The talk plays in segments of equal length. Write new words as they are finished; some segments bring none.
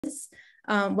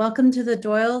Welcome to the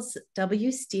Doyle's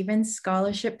W. Stevens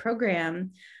Scholarship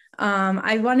Program.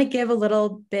 I want to give a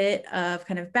little bit of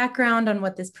kind of background on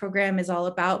what this program is all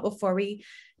about before we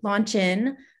launch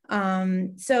in.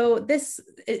 For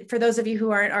those of you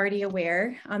who aren't already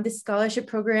aware, this scholarship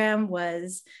program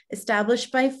was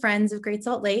established by Friends of Great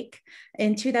Salt Lake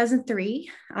in 2003,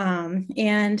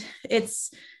 and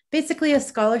it's basically a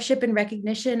scholarship in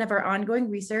recognition of our ongoing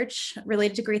research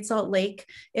related to Great Salt Lake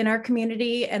in our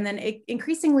community, and then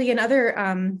increasingly in other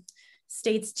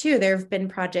states too. There have been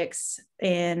projects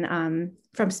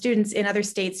from students in other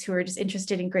states who are just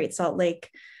interested in Great Salt Lake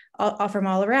from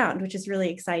all around, which is really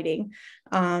exciting.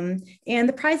 And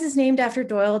the prize is named after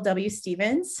Doyle W.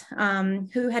 Stevens,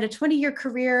 who had a 20-year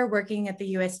career working at the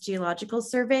U.S. Geological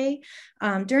Survey.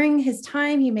 During his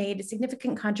time, he made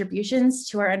significant contributions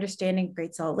to our understanding of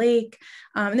Great Salt Lake.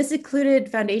 And this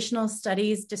included foundational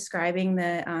studies describing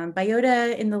the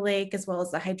biota in the lake, as well as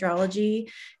the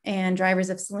hydrology and drivers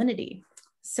of salinity.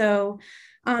 So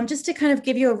just to kind of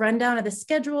give you a rundown of the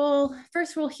schedule,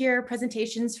 first we'll hear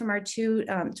presentations from our two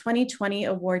 2020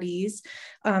 awardees,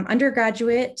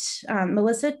 undergraduate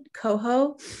Melissa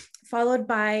Coho, followed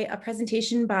by a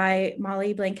presentation by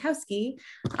Molly Blankowski.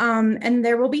 And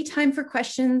there will be time for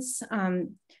questions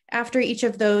after each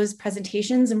of those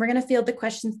presentations, and we're gonna field the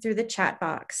questions through the chat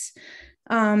box.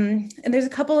 And there's a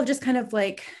couple of just kind of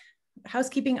like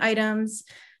housekeeping items.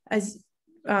 As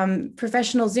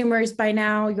professional Zoomers by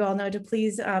now, you all know to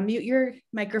please mute your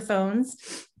microphones.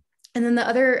 And then the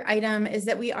other item is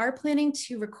that we are planning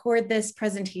to record this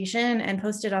presentation and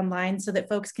post it online so that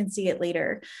folks can see it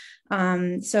later.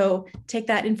 So take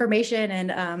that information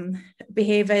and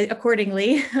behave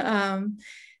accordingly.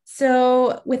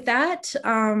 So with that,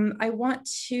 I want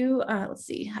to, let's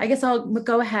see, I guess I'll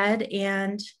go ahead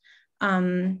and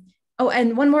oh,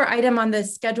 and one more item on the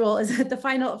schedule is that the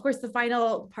final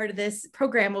part of this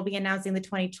program will be announcing the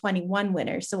 2021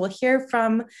 winners. So we'll hear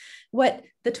from what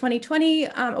the 2020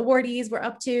 awardees were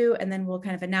up to, and then we'll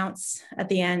kind of announce at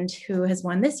the end who has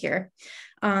won this year.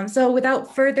 So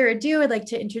without further ado, I'd like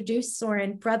to introduce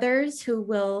Soren Brothers, who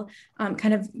will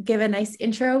kind of give a nice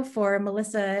intro for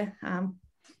Melissa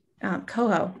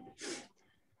Coho.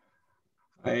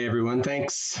 Hi, everyone.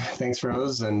 Thanks,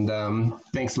 Rose, and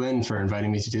thanks, Lynn, for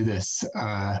inviting me to do this.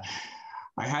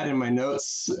 I had in my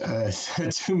notes a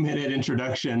 2-minute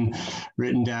introduction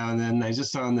written down, and I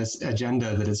just saw on this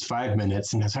agenda that it's 5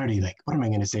 minutes, and I was already like, what am I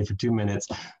going to say for 2 minutes?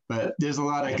 But there's a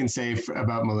lot I can say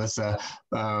about Melissa.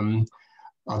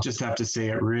 I'll just have to say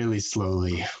it really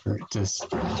slowly to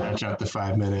stretch out the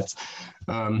 5 minutes.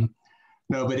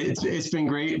 No, but it's been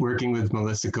great working with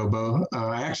Melissa Cobo.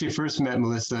 I actually first met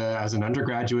Melissa as an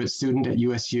undergraduate student at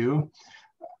USU.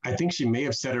 I think she may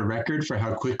have set a record for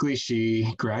how quickly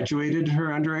she graduated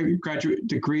her undergraduate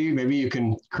degree. Maybe you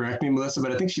can correct me, Melissa,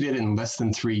 but I think she did it in less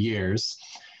than 3 years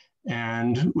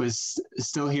and was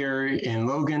still here in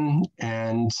Logan.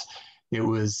 And it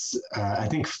was, I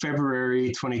think,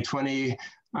 February 2020.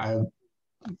 I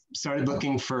started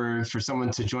looking for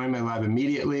someone to join my lab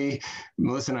immediately.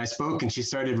 Melissa and I spoke, and she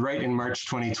started right in March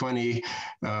 2020,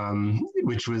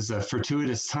 which was a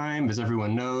fortuitous time, as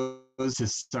everyone knows, to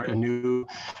start a new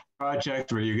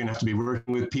project where you're going to have to be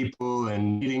working with people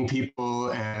and meeting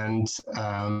people, and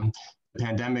the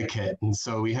pandemic hit. And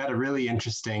so we had a really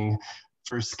interesting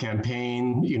first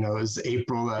campaign. You know, it was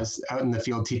April. I was out in the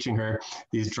field teaching her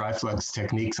these dry flux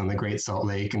techniques on the Great Salt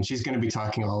Lake, and she's going to be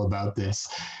talking all about this.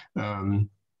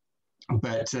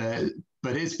 But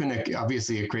it's been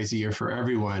obviously a crazy year for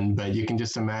everyone, but you can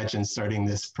just imagine starting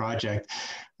this project.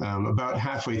 About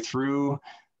halfway through,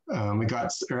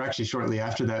 actually shortly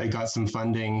after that, we got some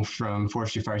funding from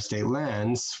Forestry Fire State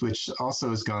Lands, which also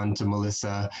has gone to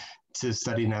Melissa to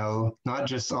study now, not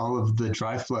just all of the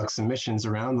dry flux emissions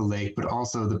around the lake, but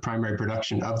also the primary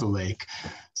production of the lake.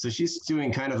 So she's doing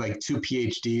kind of like 2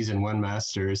 PhDs and 1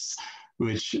 master's,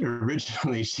 which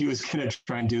originally she was going to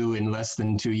try and do in less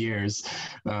than 2 years.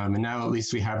 And now at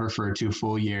least we have her for 2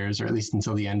 full years, or at least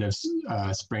until the end of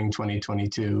spring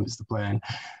 2022 is the plan.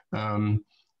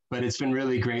 But it's been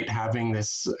really great having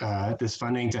this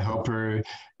funding to help her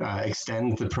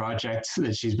extend the project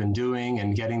that she's been doing,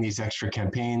 and getting these extra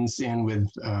campaigns in with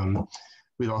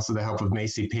also the help of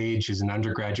Macy Page, who's an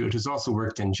undergraduate who's also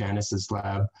worked in Janice's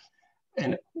lab.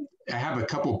 And I have a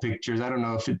couple pictures. I don't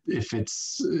know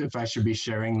if I should be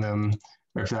sharing them,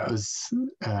 or if that was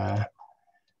the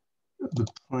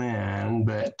plan,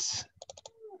 but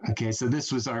okay. So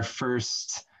this was our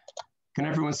first. Can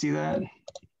everyone see that?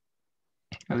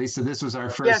 At least so this was our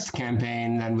first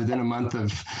campaign, and within a month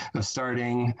of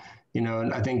starting,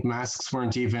 and I think masks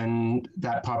weren't even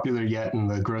that popular yet in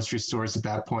the grocery stores at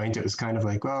that point. It was kind of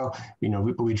like, well,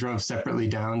 we drove separately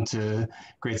down to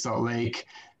Great Salt Lake,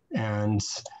 and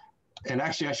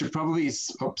actually I should probably,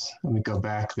 let me go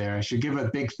back there. I should give a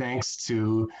big thanks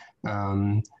to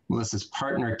Melissa's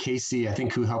partner, Casey, I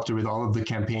think, who helped her with all of the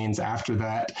campaigns after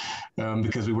that,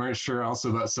 because we weren't sure also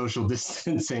about social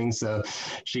distancing. So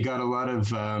she got a lot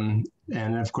of,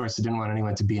 and of course, I didn't want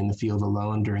anyone to be in the field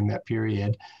alone during that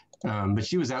period. But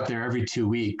she was out there every 2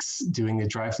 weeks doing the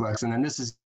dry flux. And then this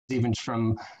is even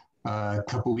from a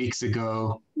couple weeks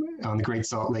ago on the Great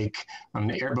Salt Lake on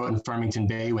an airboat in Farmington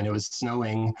Bay when it was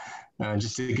snowing,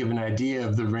 just to give an idea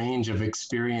of the range of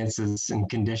experiences and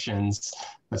conditions.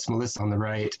 That's Melissa on the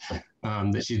right,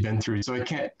 that she's been through. So I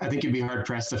think you'd be hard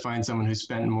pressed to find someone who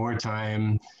spent more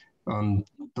time on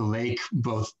the lake,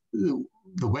 both the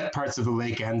wet parts of the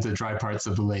lake and the dry parts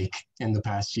of the lake in the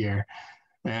past year.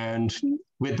 And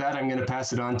with that, I'm going to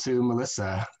pass it on to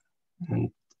Melissa.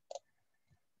 And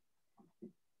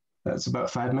that's about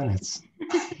 5 minutes.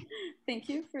 Thank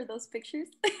you for those pictures.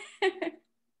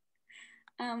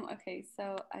 Okay,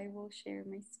 so I will share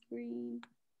my screen.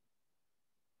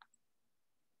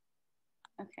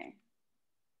 Okay.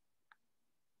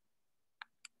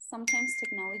 Sometimes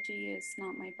technology is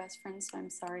not my best friend, so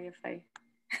I'm sorry if I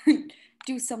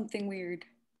do something weird.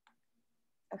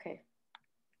 Okay.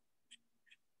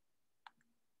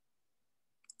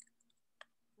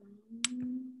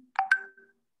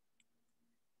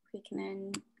 Okay,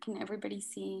 can everybody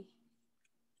see?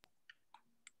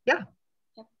 Yeah.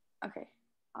 Yep. Okay,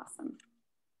 awesome.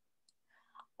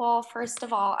 Well, first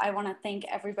of all, I want to thank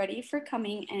everybody for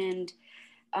coming, and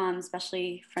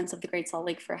especially Friends of the Great Salt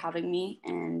Lake for having me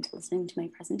and listening to my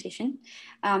presentation.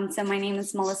 So my name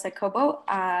is Melissa Cobo.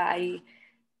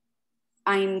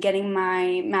 I'm getting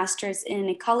my master's in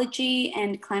ecology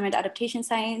and climate adaptation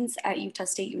science at Utah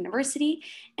State University,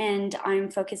 and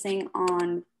I'm focusing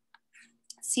on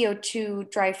CO2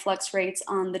 dry flux rates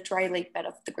on the dry lake bed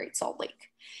of the Great Salt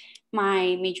Lake.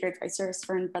 My major advisor is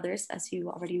Fern Brothers, as you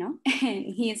already know, and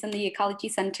he is in the Ecology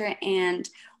Center and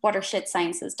Watershed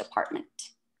Sciences Department.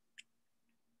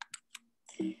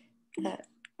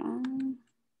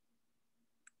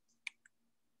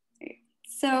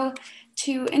 So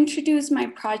to introduce my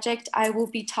project, I will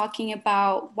be talking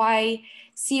about why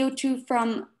CO2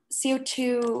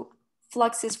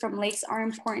 fluxes from lakes are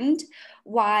important,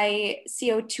 why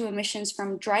CO2 emissions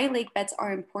from dry lake beds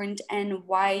are important, and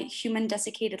why human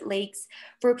desiccated lakes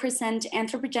represent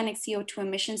anthropogenic CO2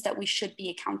 emissions that we should be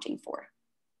accounting for.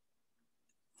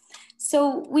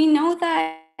 So we know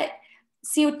that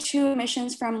CO2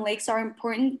 emissions from lakes are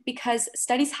important because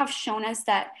studies have shown us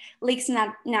that lakes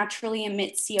naturally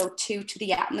emit CO2 to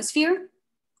the atmosphere.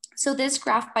 So this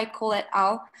graph by Cole et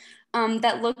al.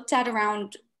 That looked at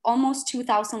around almost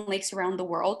 2,000 lakes around the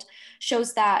world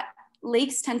shows that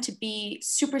lakes tend to be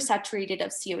supersaturated of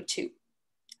CO2.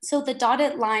 So the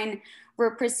dotted line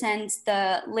represents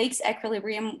the lake's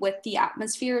equilibrium with the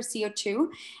atmosphere of CO2,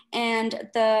 and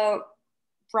the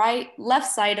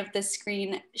left side of the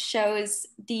screen shows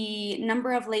the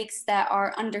number of lakes that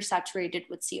are undersaturated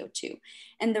with CO2.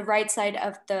 And the right side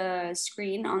of the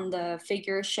screen on the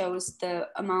figure shows the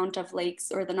amount of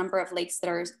lakes or the number of lakes that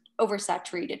are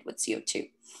oversaturated with CO2.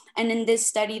 And in this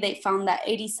study, they found that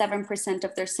 87%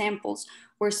 of their samples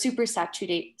were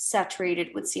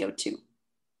supersaturated with CO2.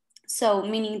 So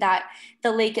meaning that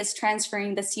the lake is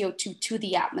transferring the CO2 to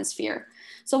the atmosphere.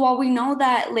 So while we know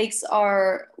that lakes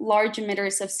are large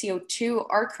emitters of CO2,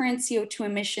 our current CO2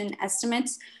 emission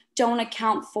estimates don't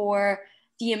account for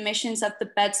the emissions of the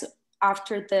beds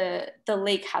after the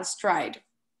lake has dried.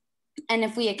 And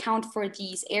if we account for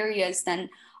these areas, then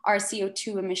our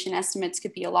CO2 emission estimates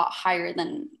could be a lot higher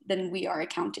than we are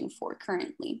accounting for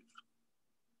currently.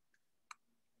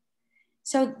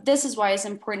 So this is why it's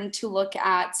important to look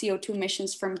at CO2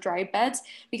 emissions from dry beds,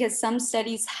 because some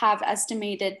studies have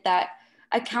estimated that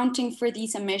accounting for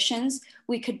these emissions,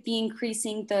 we could be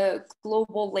increasing the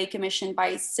global lake emission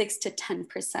by 6 to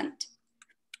 10%.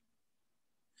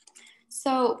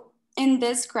 So in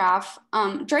this graph,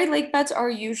 dry lake beds are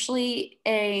usually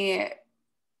a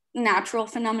natural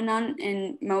phenomenon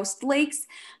in most lakes,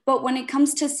 but when it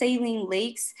comes to saline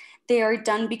lakes, they are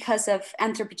done because of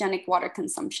anthropogenic water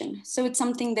consumption. So it's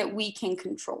something that we can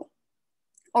control,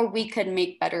 or we could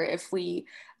make better if we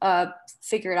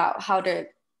figured out how to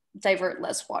divert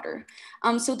less water.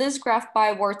 So this graph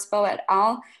by Wartzbo et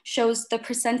al. Shows the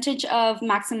percentage of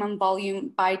maximum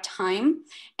volume by time,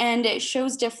 and it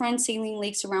shows different saline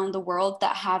lakes around the world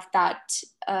that have that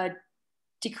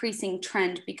decreasing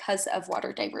trend because of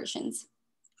water diversions.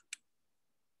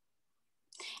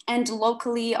 And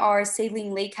locally, our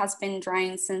saline lake has been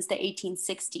drying since the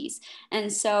 1860s.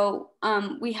 And so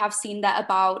we have seen that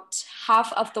about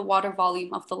half of the water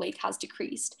volume of the lake has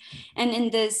decreased. And in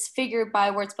this figure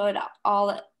by Wurzbauer et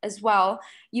al. As well,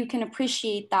 you can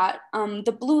appreciate that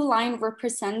the blue line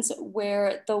represents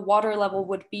where the water level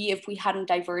would be if we hadn't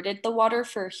diverted the water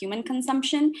for human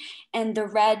consumption. And the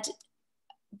red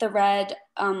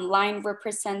line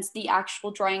represents the actual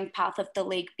drying path of the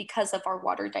lake because of our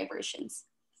water diversions.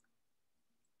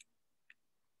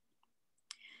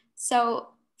 So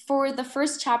for the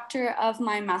first chapter of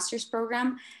my master's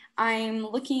program, I'm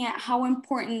looking at how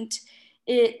important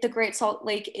the Great Salt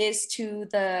Lake is to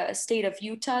the state of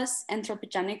Utah's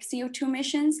anthropogenic CO2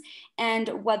 emissions and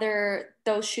whether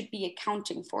those should be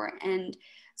accounting for. And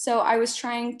so I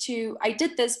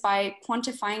did this by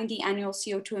quantifying the annual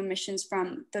CO2 emissions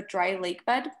from the dry lake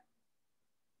bed.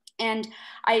 And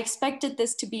I expected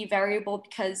this to be variable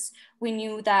because we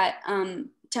knew that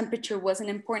temperature was an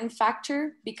important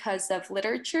factor because of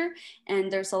literature, and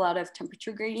there's a lot of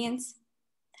temperature gradients.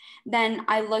 Then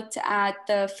I looked at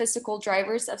the physical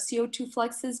drivers of CO2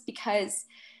 fluxes because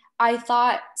I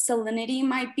thought salinity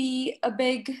might be a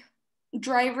big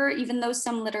driver, even though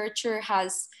some literature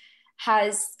has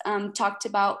talked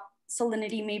about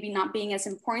salinity maybe not being as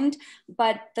important,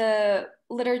 but the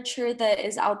literature that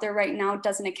is out there right now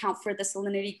doesn't account for the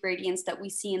salinity gradients that we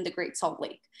see in the Great Salt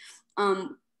Lake.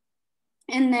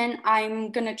 And then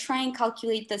I'm gonna try and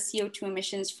calculate the CO2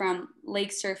 emissions from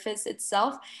lake surface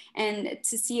itself and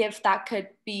to see if that could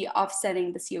be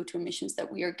offsetting the CO2 emissions that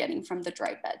we are getting from the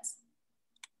dry beds.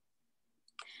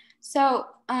 So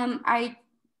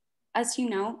as you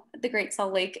know, the Great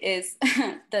Salt Lake is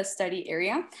the study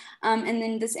area. And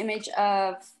then this image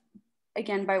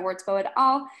again, by Wurzbauer et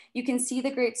al., you can see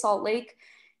the Great Salt Lake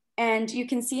and you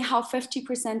can see how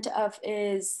 50% of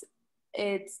its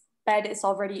bed is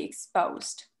already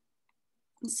exposed.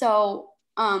 So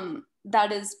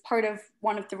that is part of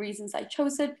one of the reasons I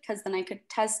chose it, because then I could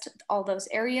test all those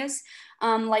areas.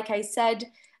 Like I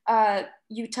said,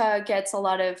 Utah gets a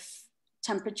lot of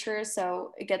temperature,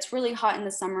 so it gets really hot in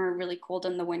the summer, really cold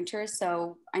in the winter.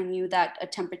 So I knew that a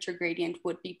temperature gradient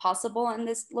would be possible in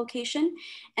this location.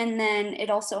 And then it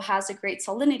also has a great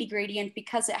salinity gradient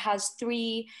because it has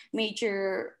 3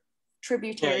 major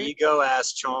tributaries. There you go,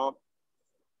 ass chomp.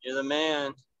 You're the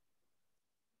man.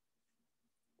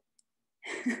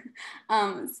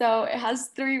 So it has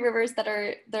 3 rivers that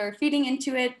are feeding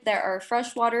into it. There are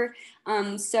freshwater.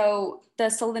 So the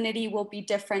salinity will be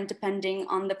different depending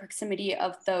on the proximity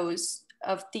of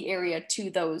the area to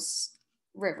those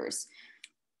rivers.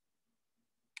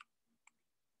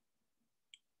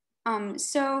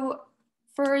 So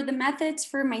for the methods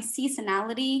for my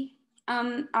seasonality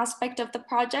aspect of the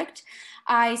project,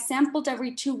 I sampled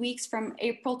every 2 weeks from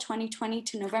April 2020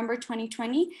 to November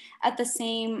 2020 at the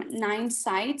same 9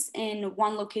 sites in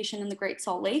one location in the Great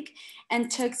Salt Lake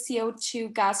and took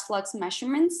CO2 gas flux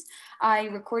measurements. I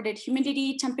recorded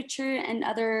humidity, temperature, and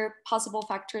other possible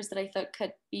factors that I thought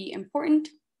could be important.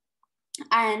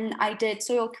 And I did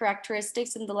soil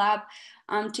characteristics in the lab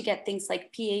to get things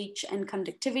like pH and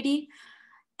conductivity.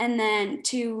 And then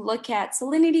to look at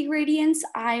salinity gradients,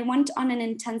 I went on an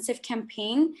intensive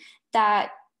campaign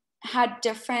that had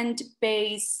different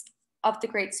bays of the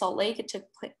Great Salt Lake. It took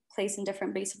place in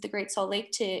different bays of the Great Salt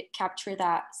Lake to capture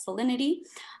that salinity.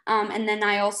 And then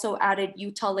I also added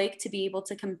Utah Lake to be able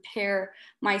to compare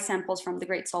my samples from the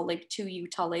Great Salt Lake to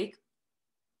Utah Lake.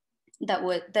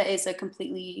 That is a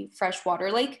completely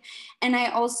freshwater lake. And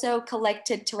I also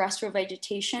collected terrestrial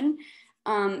vegetation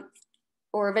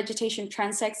or vegetation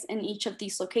transects in each of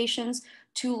these locations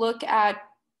to look at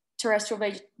terrestrial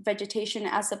vegetation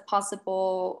as a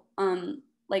possible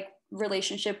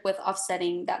relationship with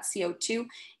offsetting that CO2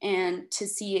 and to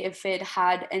see if it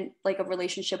had a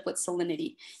relationship with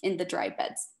salinity in the dry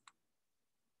beds.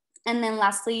 And then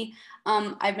lastly,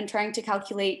 I've been trying to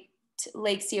calculate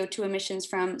lake CO2 emissions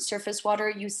from surface water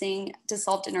using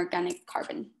dissolved inorganic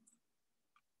carbon.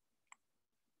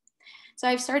 So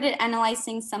I've started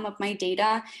analyzing some of my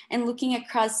data and looking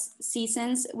across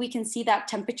seasons, we can see that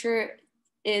temperature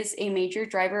is a major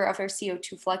driver of our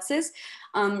CO2 fluxes.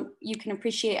 You can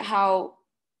appreciate how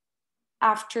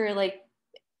after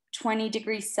 20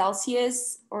 degrees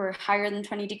Celsius or higher than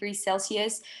 20 degrees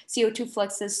Celsius, CO2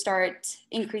 fluxes start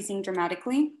increasing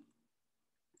dramatically.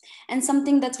 And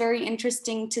something that's very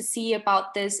interesting to see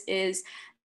about this is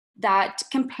that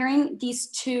comparing these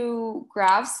 2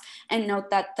 graphs, and note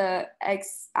that the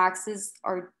x-axis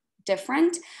are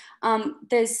different.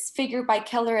 This figure by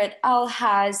Keller et al.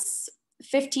 Has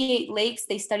 58 lakes.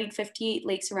 They studied 58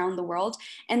 lakes around the world,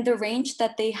 and the range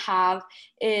that they have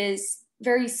is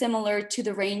very similar to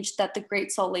the range that the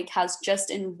Great Salt Lake has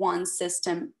just in one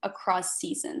system across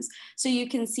seasons. So you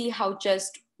can see how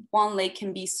just one lake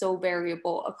can be so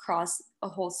variable across a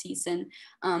whole season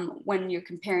when you're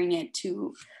comparing it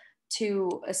to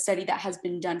a study that has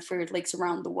been done for lakes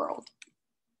around the world.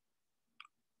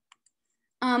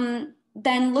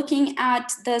 Then looking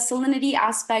at the salinity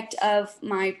aspect of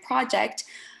my project,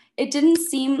 it didn't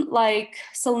seem like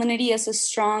salinity has a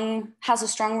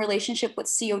strong relationship with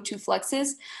CO2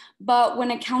 fluxes, but when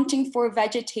accounting for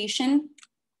vegetation,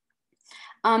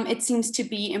 it seems to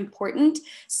be important.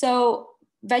 So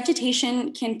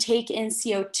vegetation can take in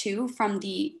CO2 from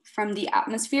the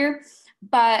atmosphere,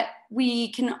 but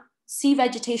we can see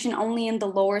vegetation only in the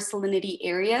lower salinity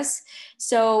areas.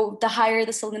 So the higher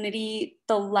the salinity,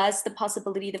 the less the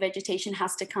possibility the vegetation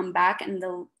has to come back, and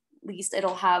the least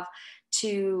it'll have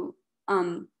to,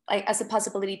 as a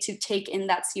possibility to take in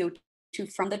that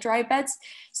CO2 from the dry beds.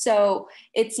 So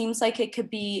it seems like it could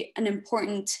be an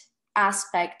important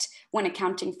aspect when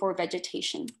accounting for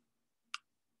vegetation.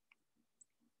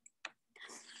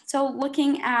 So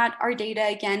looking at our data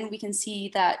again, we can see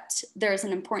that there's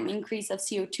an important increase of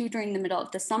CO2 during the middle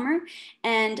of the summer,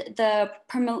 and the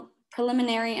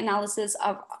preliminary analysis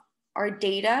of our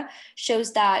data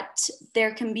shows that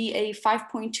there can be a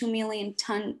 5.2 million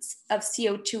tons of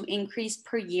CO2 increase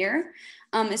per year,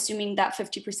 assuming that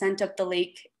 50% of the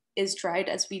lake is dried,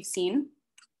 as we've seen.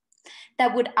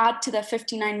 That would add to the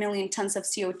 59 million tons of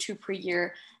CO2 per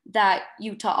year that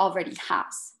Utah already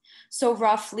has. So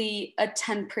roughly a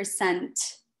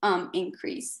 10%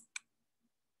 increase,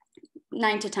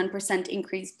 9 to 10%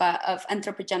 increase of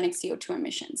anthropogenic CO2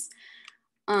 emissions.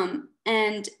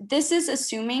 And this is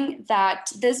assuming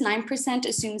that this 9%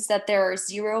 assumes that there are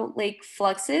 0 lake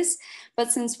fluxes,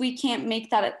 but since we can't make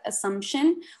that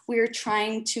assumption, we're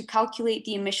trying to calculate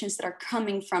the emissions that are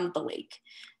coming from the lake.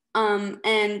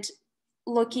 And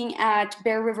looking at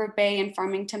Bear River Bay and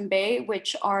Farmington Bay,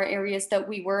 which are areas that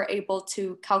we were able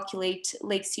to calculate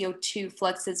lake CO2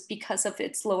 fluxes because of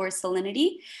its lower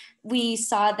salinity, we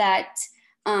saw that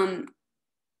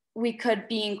we could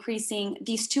be increasing,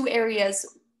 these two areas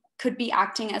could be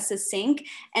acting as a sink,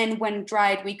 and when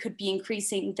dried, we could be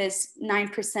increasing this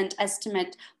 9%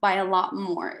 estimate by a lot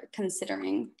more,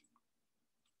 considering.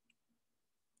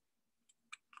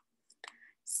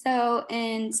 So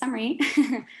in summary,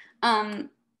 in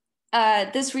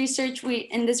this research,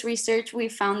 we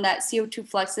found that CO2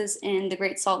 fluxes in the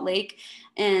Great Salt Lake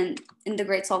and in the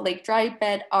Great Salt Lake dry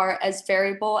bed are as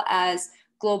variable as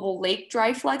global lake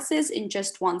dry fluxes in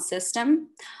just one system.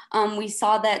 We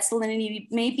saw that salinity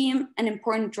may be an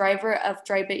important driver of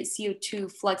dry bed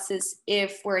CO2 fluxes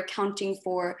if we're accounting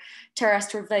for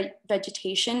terrestrial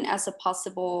vegetation as a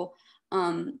possible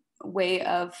way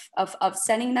of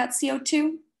offsetting that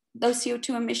those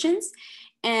CO2 emissions,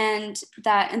 and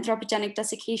that anthropogenic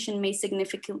desiccation may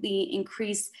significantly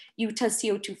increase Utah's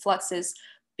CO2 fluxes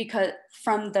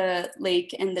from the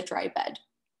lake and the dry bed.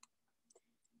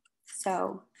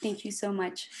 So thank you so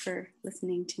much for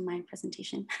listening to my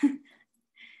presentation.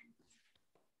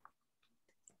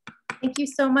 Thank you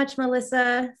so much,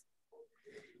 Melissa.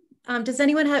 If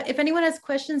anyone has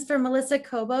questions for Melissa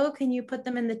Cobo, can you put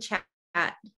them in the chat?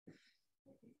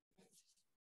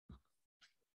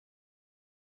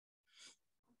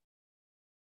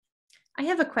 I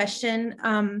have a question.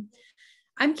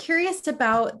 I'm curious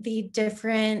about the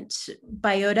different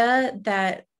biota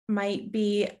that might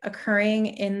be occurring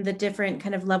in the different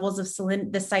kind of levels of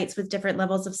the sites with different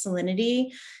levels of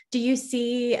salinity. Do you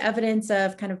see evidence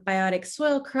of kind of biotic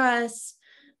soil crust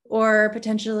or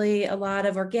potentially a lot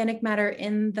of organic matter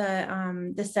in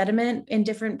the sediment in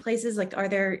different places? Like, are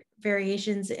there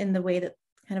variations in the way that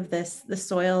kind of the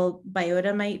soil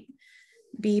biota might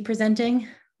be presenting?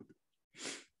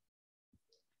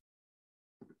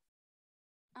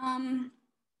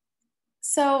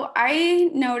 So I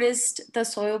noticed the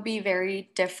soil be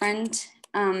very different,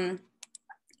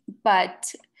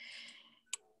 but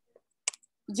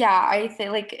yeah, I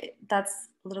think like that's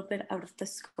a little bit out of the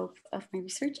scope of my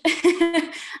research.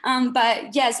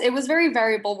 But yes, it was very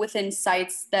variable within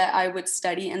sites that I would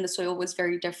study, and the soil was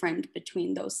very different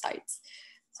between those sites.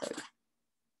 So.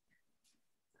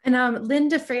 And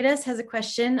Linda Freitas has a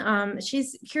question.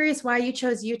 She's curious why you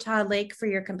chose Utah Lake for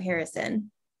your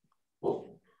comparison.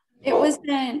 It was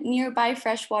a nearby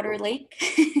freshwater lake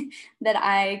that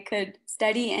I could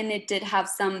study, and it did have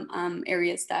some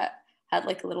areas that had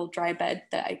like a little dry bed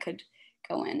that I could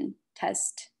go and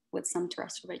test with some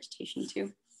terrestrial vegetation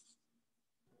too.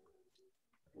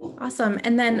 Awesome.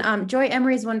 And then Joy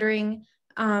Emery is wondering,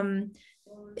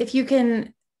 if you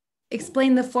can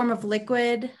explain the form of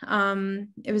liquid.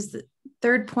 It was the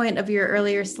third point of your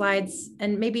earlier slides.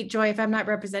 And maybe Joy, if I'm not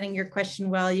representing your question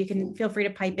well, you can feel free to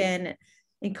pipe in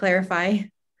and clarify.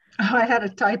 Oh, I had a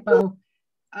typo.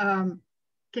 Can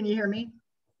you hear me?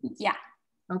 Yeah.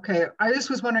 Okay, I just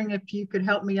was wondering if you could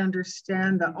help me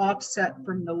understand the offset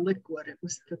from the liquid. It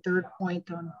was the third point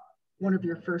on one of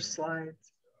your first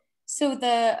slides. So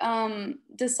the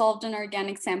dissolved and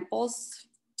organic samples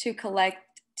to collect,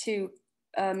 to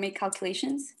make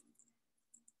calculations?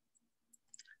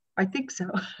 I think so.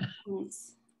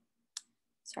 Yes.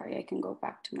 Sorry, I can go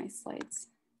back to my slides.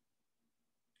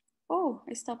 Oh,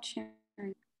 I stopped sharing.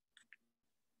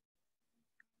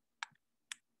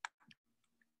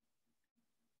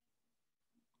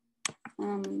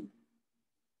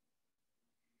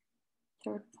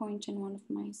 Third point in one of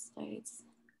my slides.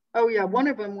 Oh yeah, one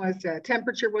of them was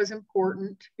temperature was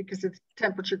important because of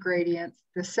temperature gradients.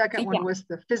 The second one was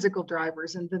the physical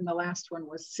drivers, and then the last one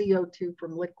was CO2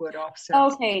 from liquid offsets.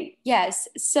 Okay, yes.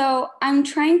 So I'm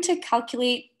trying to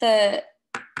calculate the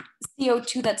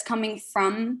CO2 that's coming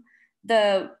from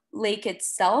the lake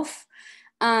itself.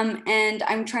 And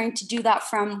I'm trying to do that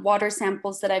from water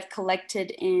samples that I've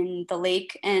collected in the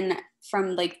lake and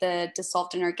from like the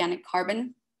dissolved and organic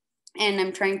carbon. And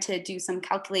I'm trying to do some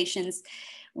calculations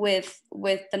with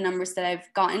the numbers that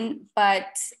I've gotten.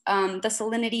 But the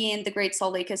salinity in the Great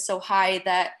Salt Lake is so high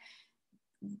that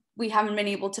we haven't been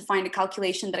able to find a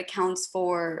calculation that accounts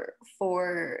for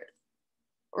or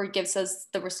gives us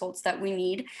the results that we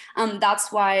need.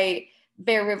 That's why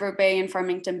Bear River Bay and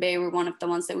Farmington Bay were one of the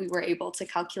ones that we were able to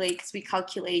calculate, because we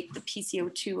calculate the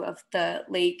PCO2 of the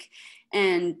lake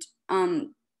and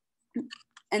then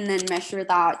measure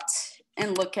that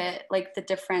and look at like the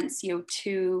different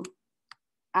CO2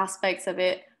 aspects of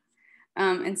it.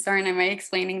 And sorry, am I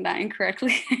explaining that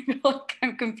incorrectly? I feel like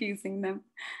I'm confusing them.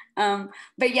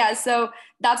 But yeah, so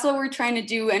that's what we're trying to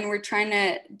do, and we're trying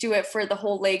to do it for the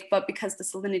whole lake, but because the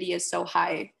salinity is so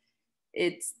high,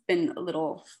 it's been a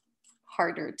little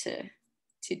harder to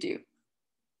do.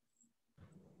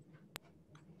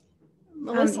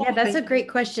 Yeah, that's a great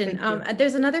question.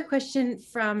 There's another question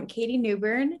from Katie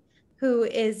Newburn, who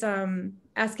is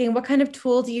asking, what kind of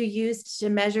tool do you use to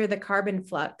measure the carbon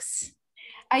flux?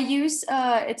 I use,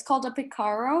 it's called a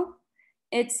Picaro.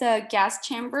 It's a gas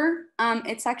chamber.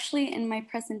 It's actually in my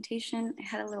presentation. I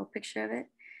had a little picture of it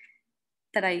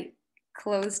that I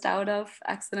closed out of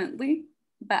accidentally,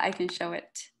 but I can show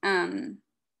it. And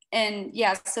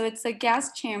yeah, so it's a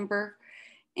gas chamber,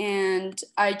 and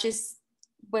I just,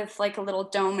 with like a little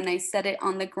dome, and I set it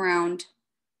on the ground.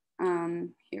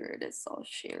 Here it is, I'll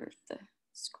share the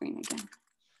screen again.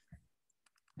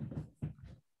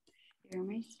 Share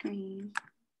my screen.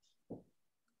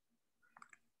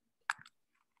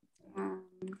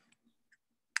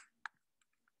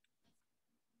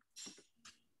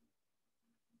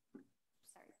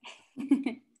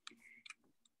 Sorry.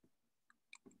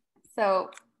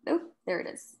 So, oh, there it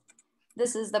is.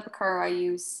 This is the Picaro I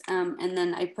use, and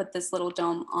then I put this little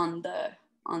dome on the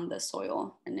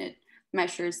soil, and it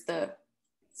measures the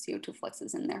CO2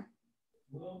 fluxes in there.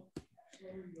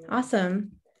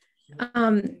 Awesome.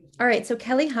 All right, so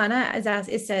Kelly Hanna is asked,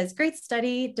 it says, great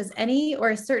study. Does any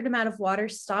or a certain amount of water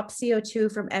stop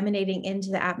CO2 from emanating into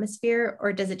the atmosphere,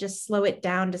 or does it just slow it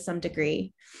down to some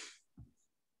degree?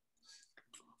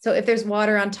 So if there's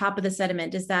water on top of the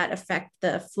sediment, does that affect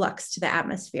the flux to the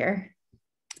atmosphere?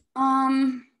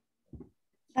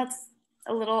 That's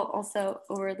a little also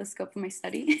over the scope of my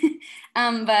study,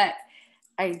 but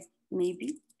I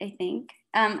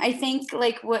think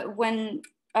like when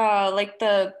like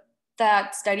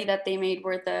that study that they made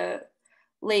where the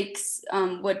lakes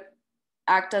would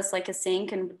act as like a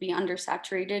sink and would be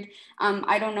undersaturated.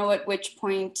 I don't know at which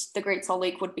point the Great Salt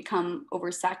Lake would become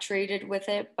oversaturated with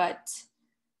it, but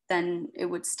then it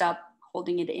would stop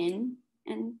holding it in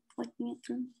and collecting it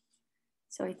through.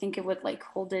 So I think it would like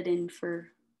hold it in for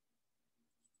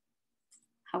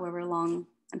however long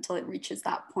until it reaches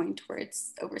that point where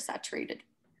it's oversaturated.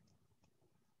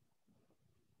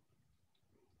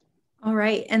 All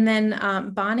right, and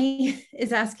then Bonnie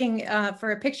is asking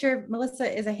for a picture of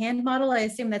Melissa is a hand model. I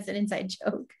assume that's an inside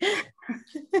joke.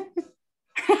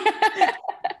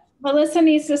 Melissa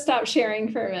needs to stop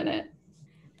sharing for a minute.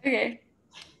 Okay.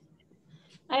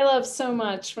 I love so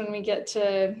much when we get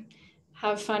to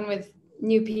have fun with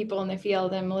new people in the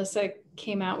field, and Melissa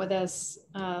came out with us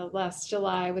last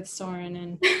July with Soren,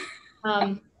 and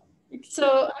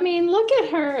so I mean, look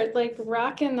at her like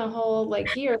rocking the whole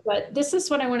like gear. But this is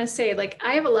what I want to say, like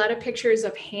I have a lot of pictures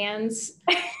of hands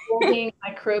holding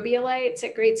microbialites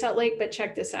at Great Salt Lake, but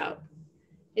check this out.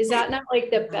 Is that not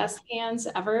like the best hands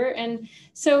ever? And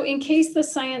so in case the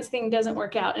science thing doesn't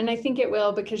work out, and I think it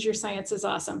will because your science is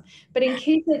awesome, but in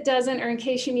case it doesn't, or in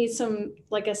case you need some,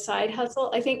 like a side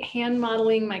hustle, I think hand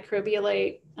modeling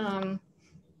microbiolite,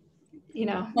 you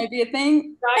know, Might be a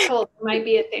thing. Might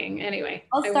be a thing. Anyway,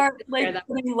 I'll start like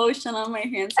putting lotion on my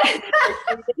hands.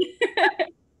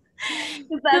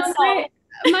 That's no,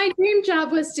 my dream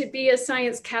job was to be a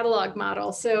science catalog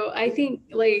model. So I think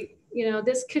like, you know,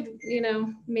 this could, you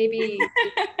know, maybe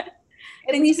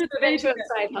at least move into a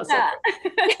side hustle.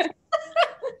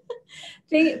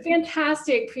 Yeah.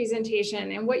 Fantastic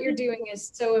presentation, and what you're doing is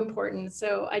so important.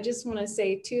 So I just want to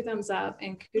say 2 thumbs up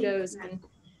and kudos, and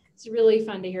it's really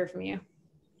fun to hear from you.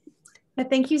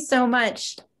 Thank you so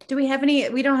much. Do we have any,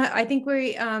 we don't have, I think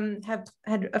we have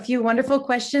had a few wonderful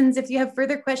questions. If you have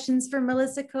further questions for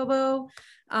Melissa Cobo,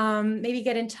 maybe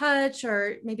get in touch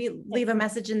or maybe leave a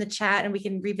message in the chat and we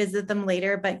can revisit them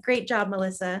later, but great job,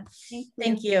 Melissa.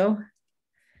 Thank you.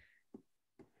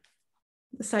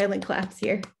 The silent claps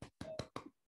here.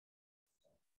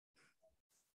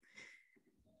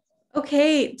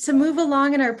 Okay, to move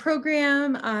along in our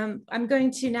program, I'm going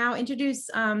to now introduce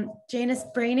Janice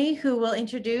Brainey, who will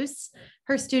introduce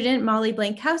her student, Molly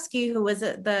Blankowski, who was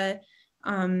the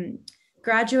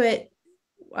graduate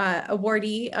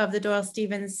awardee of the Doyle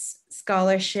Stevens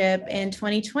Scholarship in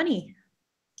 2020.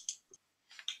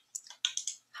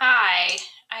 Hi,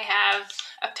 I have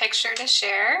a picture to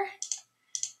share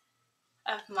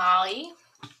of Molly.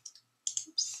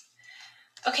 Oops.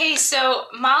 Okay, so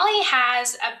Molly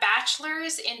has a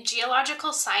bachelor's in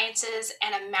geological sciences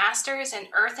and a master's in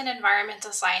earth and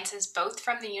environmental sciences, both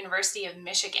from the University of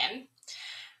Michigan.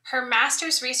 Her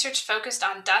master's research focused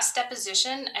on dust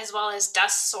deposition as well as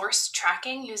dust source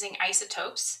tracking using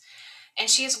isotopes. And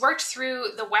she has worked through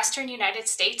the Western United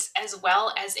States as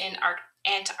well as in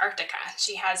Antarctica.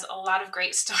 She has a lot of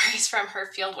great stories from her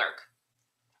fieldwork.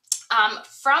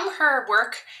 From her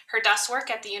work, her dust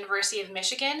work at the University of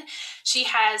Michigan, she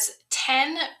has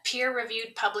 10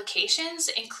 peer-reviewed publications,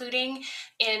 including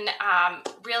in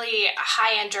really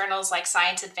high-end journals like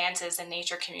Science Advances and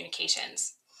Nature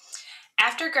Communications.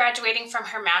 After graduating from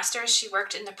her master's, she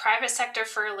worked in the private sector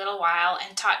for a little while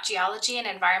and taught geology and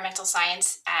environmental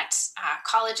science at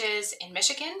colleges in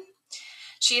Michigan.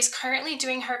 She is currently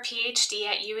doing her PhD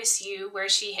at USU, where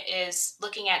she is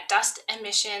looking at dust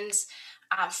emissions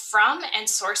from and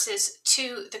sources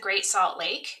to the Great Salt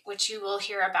Lake, which you will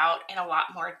hear about in a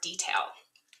lot more detail.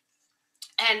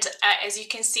 And as you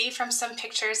can see from some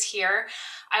pictures here,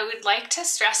 I would like to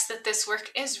stress that this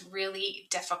work is really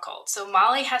difficult. So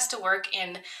Molly has to work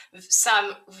in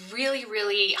some really,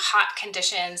 really hot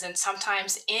conditions and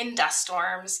sometimes in dust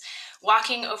storms,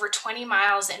 walking over 20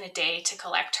 miles in a day to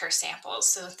collect her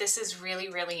samples. So this is really,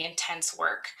 really intense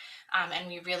work. And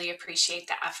we really appreciate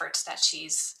the efforts that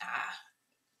she's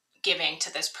giving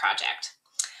to this project.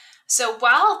 So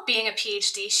while being a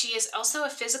PhD, she is also a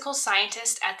physical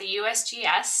scientist at the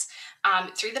USGS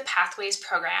through the Pathways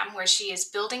program, where she is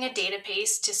building a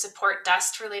database to support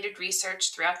dust-related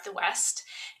research throughout the West.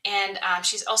 And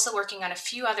she's also working on a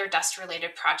few other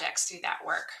dust-related projects through that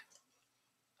work.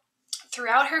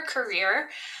 Throughout her career,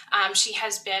 she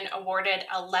has been awarded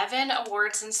 11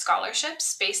 awards and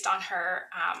scholarships based on her,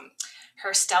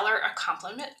 her stellar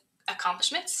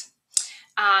accomplishments.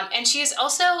 And she is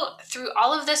also, through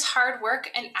all of this hard work,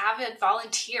 an avid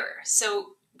volunteer.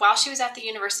 So while she was at the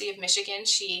University of Michigan,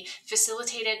 she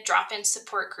facilitated drop-in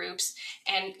support groups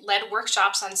and led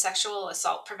workshops on sexual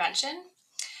assault prevention.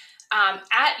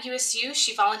 At USU,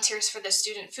 she volunteers for the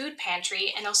Student Food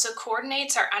Pantry and also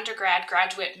coordinates our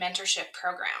undergrad-graduate mentorship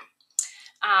program.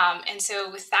 And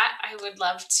so with that, I would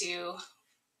love to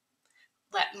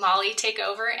let Molly take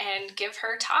over and give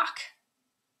her talk.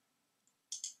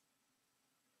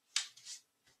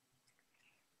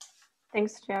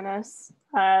 Thanks, Janice.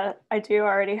 I do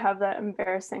already have that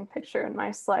embarrassing picture in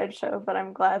my slideshow, but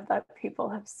I'm glad that people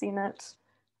have seen it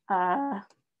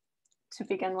to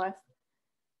begin with.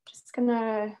 Just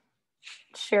gonna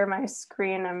share my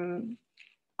screen. I'm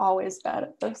always bad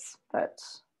at this, but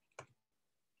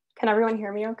can everyone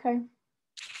hear me okay?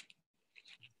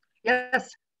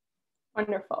 Yes.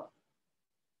 Wonderful.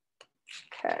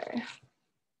 Okay.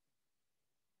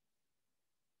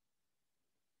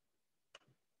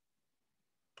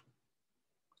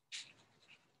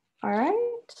 All right.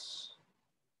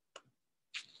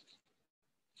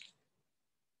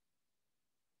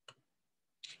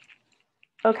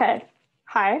 Okay.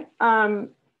 Hi,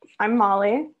 I'm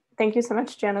Molly. Thank you so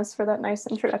much, Janice, for that nice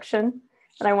introduction.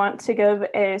 And I want to give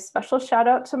a special shout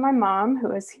out to my mom,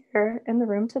 who is here in the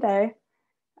room today.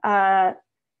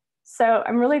 So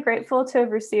I'm really grateful to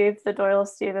have received the Doyle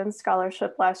Stevens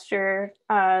Scholarship last year.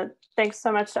 Thanks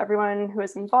so much to everyone who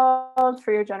was involved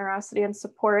for your generosity and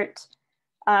support.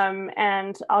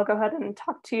 And I'll go ahead and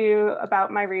talk to you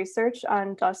about my research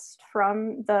on dust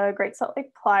from the Great Salt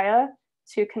Lake Playa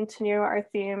to continue our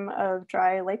theme of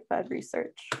dry lake bed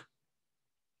research.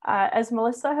 As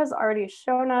Melissa has already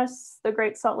shown us, the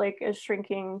Great Salt Lake is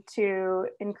shrinking to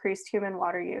increased human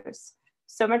water use.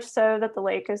 So much so that the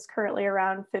lake is currently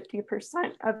around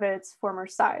 50% of its former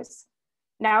size.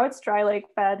 Now its dry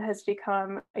lake bed has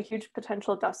become a huge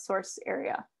potential dust source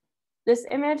area. This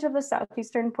image of the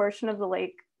southeastern portion of the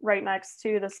lake right next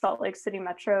to the Salt Lake City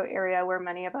metro area where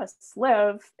many of us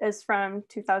live is from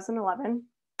 2011.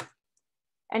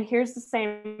 And here's the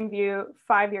same view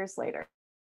 5 years later.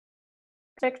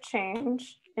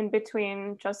 Change in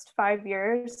between just 5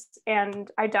 years.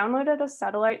 And I downloaded a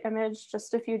satellite image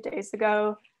just a few days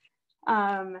ago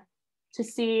to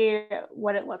see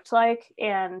what it looked like.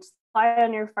 And Playa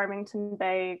near Farmington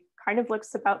Bay kind of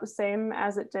looks about the same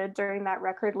as it did during that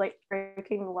record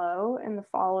lake-breaking low in the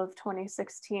fall of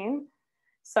 2016.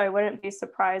 So I wouldn't be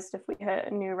surprised if we hit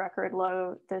a new record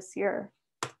low this year.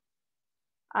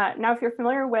 Now, if you're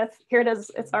familiar with, here it is,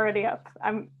 it's already up.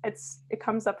 It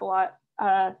comes up a lot.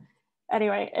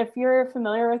 Anyway, if you're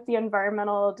familiar with the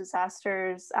environmental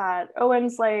disasters at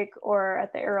Owens Lake or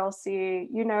at the Aral Sea,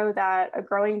 you know that a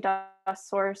growing dust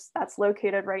source that's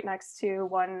located right next to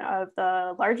one of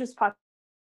the largest populations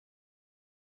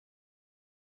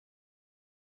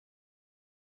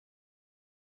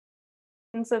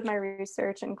of my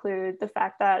research include the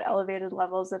fact that elevated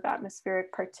levels of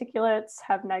atmospheric particulates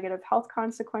have negative health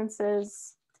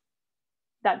consequences,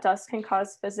 that dust can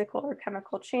cause physical or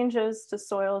chemical changes to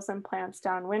soils and plants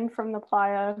downwind from the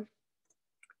playa,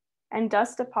 and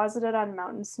dust deposited on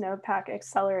mountain snowpack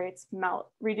accelerates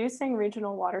melt, reducing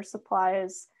regional water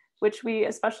supplies, which we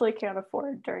especially can't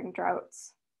afford during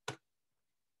droughts.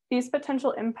 These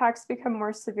potential impacts become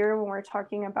more severe when we're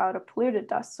talking about a polluted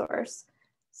dust source.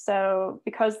 So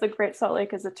because the Great Salt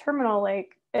Lake is a terminal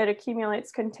lake, it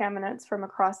accumulates contaminants from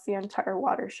across the entire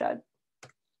watershed.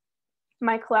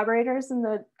 My collaborators in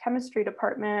the chemistry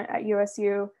department at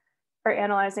USU are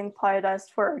analyzing playa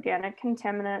dust for organic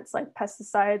contaminants like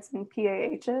pesticides and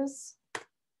PAHs.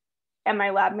 And my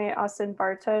lab mate, Austin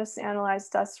Bartos,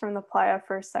 analyzed dust from the playa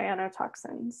for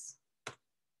cyanotoxins.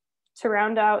 To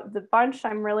round out the bunch,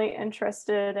 I'm really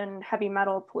interested in heavy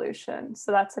metal pollution.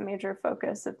 So that's a major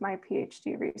focus of my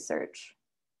PhD research.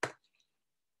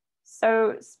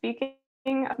 So speaking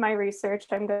of my research,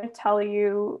 I'm going to tell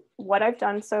you what I've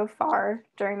done so far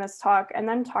during this talk and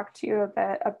then talk to you a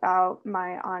bit about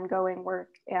my ongoing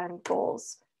work and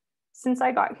goals. Since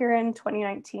I got here in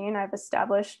 2019, I've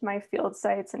established my field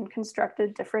sites and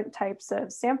constructed different types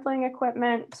of sampling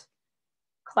equipment,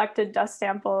 collected dust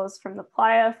samples from the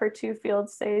playa for two field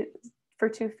seasons,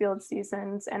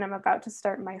 and I'm about to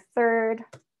start my third.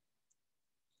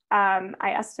 I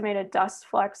estimated dust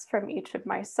flux from each of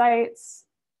my sites,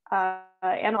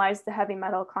 analyzed the heavy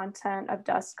metal content of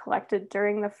dust collected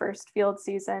during the first field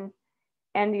season,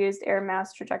 and used air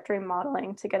mass trajectory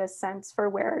modeling to get a sense for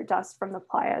where dust from the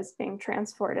playa is being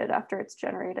transported after it's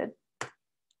generated.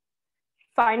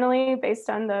 Finally, based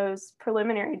on those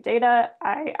preliminary data,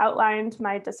 I outlined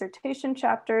my dissertation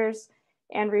chapters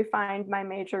and refined my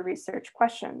major research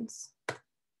questions.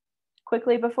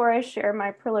 Quickly before I share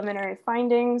my preliminary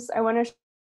findings, I want to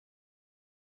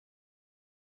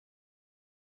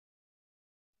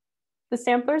The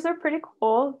samplers are pretty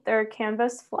cool. They're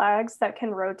canvas flags that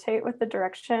can rotate with the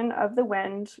direction of the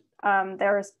wind.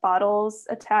 There's bottles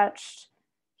attached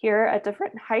here at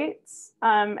different heights.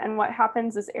 And what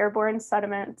happens is airborne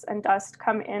sediments and dust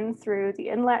come in through the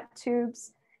inlet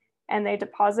tubes and they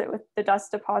deposit with the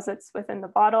dust deposits within the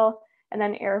bottle, and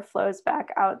then air flows back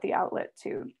out the outlet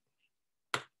tube.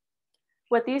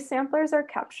 What these samplers are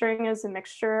capturing is a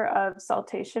mixture of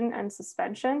saltation and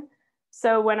suspension.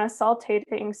 So when a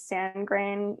saltating sand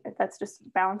grain that's just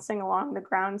bouncing along the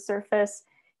ground surface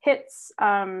hits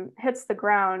the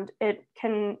ground, it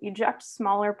can eject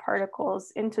smaller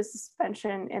particles into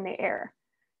suspension in the air.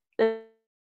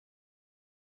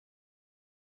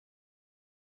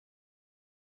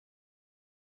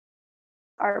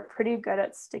 Are pretty good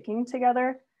at sticking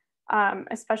together,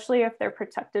 especially if they're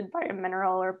protected by a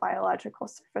mineral or biological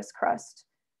surface crust.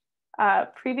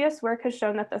 Previous work has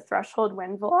shown that the threshold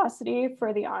wind velocity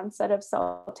for the onset of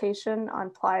saltation on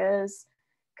playas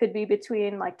could be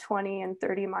between like 20 and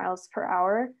 30 miles per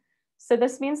hour. So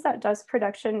this means that dust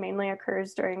production mainly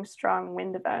occurs during strong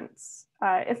wind events.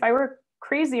 If I were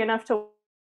crazy enough to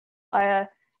playa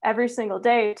every single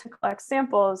day to collect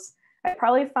samples, I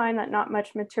probably find that not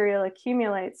much material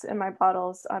accumulates in my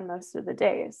bottles on most of the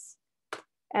days.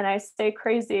 And I stay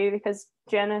crazy because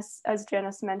as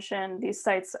Janice mentioned, these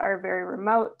sites are very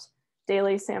remote.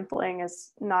 Daily sampling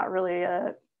is not really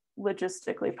a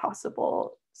logistically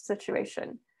possible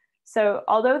situation. So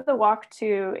although the walk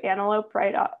to Antelope,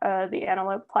 the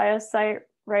Antelope Playa site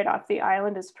right off the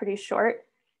island is pretty short,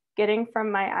 getting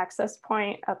from my access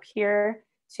point up here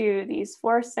to these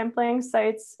 4 sampling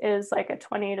sites is like a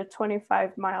 20 to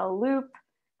 25 mile loop.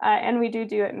 And we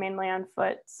do it mainly on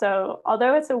foot. So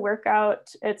although it's a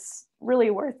workout, it's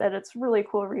really worth it. It's really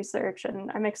cool research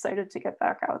and I'm excited to get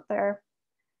back out there.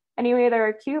 Anyway, there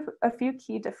are a few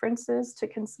key differences to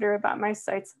consider about my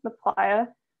sites in the playa.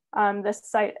 This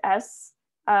site S,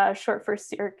 short for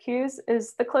Syracuse,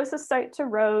 is the closest site to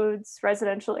roads,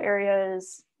 residential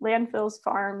areas, landfills,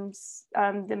 farms.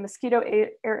 The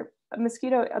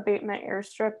mosquito abatement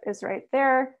airstrip is right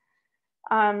there.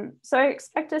 So I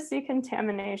expect to see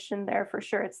contamination there for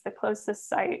sure. It's the closest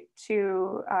site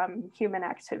to human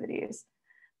activities.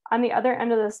 On the other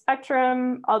end of the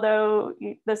spectrum, although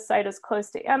this site is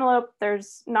close to Antelope,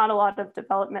 there's not a lot of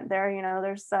development there. You know,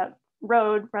 there's that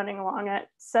road running along it.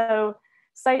 So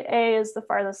site A is the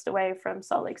farthest away from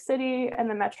Salt Lake City and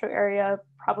the metro area,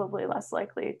 probably less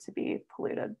likely to be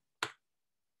polluted.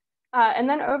 And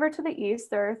then over to the east,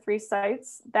 there are 3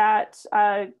 sites that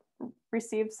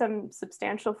received some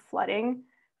substantial flooding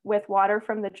with water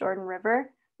from the Jordan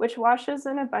River, which washes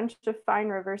in a bunch of fine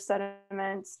river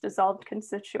sediments, dissolved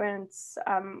constituents,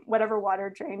 whatever water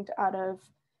drained out of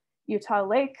Utah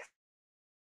Lake.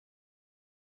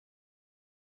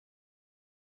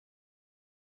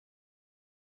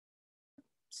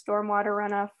 Stormwater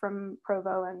runoff from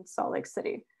Provo and Salt Lake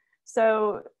City.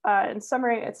 So in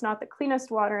summary, it's not the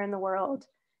cleanest water in the world.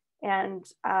 And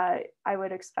I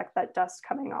would expect that dust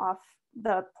coming off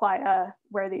the playa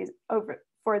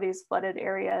for these flooded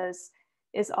areas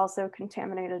is also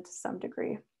contaminated to some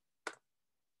degree.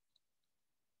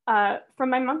 From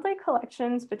my monthly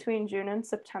collections between June and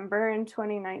September in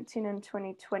 2019 and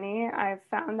 2020, I've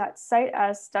found that Site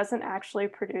S doesn't actually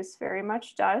produce very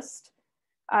much dust.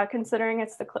 Considering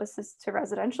it's the closest to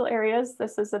residential areas,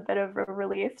 this is a bit of a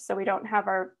relief. So we don't have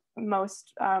our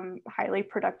most highly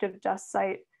productive dust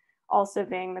site also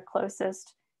being the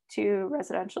closest to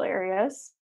residential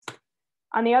areas.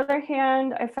 On the other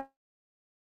hand, I found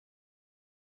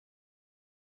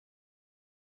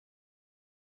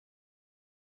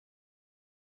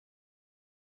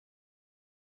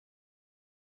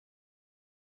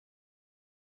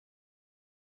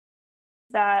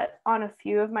that on a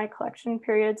few of my collection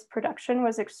periods, production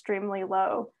was extremely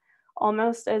low,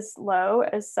 almost as low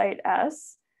as Site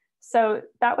S. So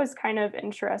that was kind of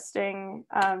interesting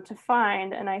to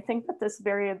find. And I think that this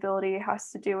variability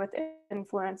has to do with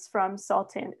influence from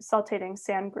saltating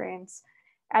sand grains,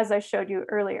 as I showed you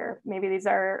earlier. Maybe these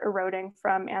are eroding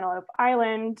from Antelope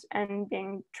Island and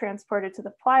being transported to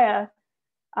the playa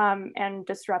and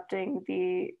disrupting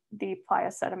the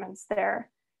playa sediments there.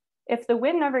 If the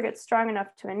wind never gets strong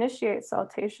enough to initiate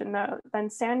saltation though, then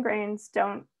sand grains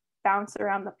don't bounce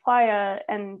around the playa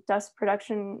and dust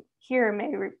production here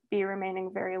may be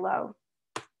remaining very low.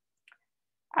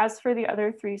 As for the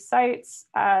other 3 sites,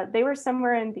 they were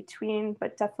somewhere in between,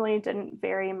 but definitely didn't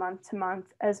vary month to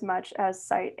month as much as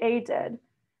Site A did.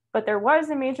 But there was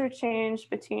a major change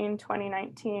between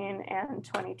 2019 and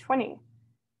 2020.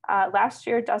 Last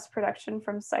year, dust production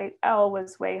from Site L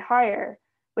was way higher,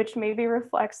 which maybe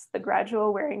reflects the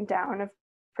gradual wearing down of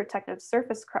protective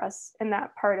surface crusts in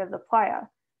that part of the playa.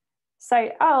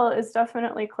 Site L is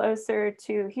definitely closer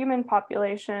to human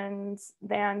populations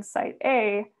than Site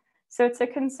A, so it's a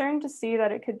concern to see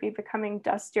that it could be becoming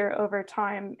dustier over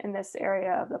time in this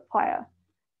area of the playa.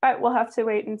 But we'll have to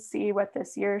wait and see what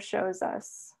this year shows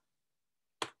us.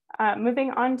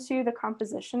 Moving on to the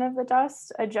composition of the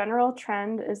dust, a general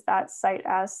trend is that Site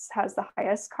S has the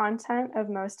highest content of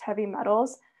most heavy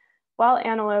metals, while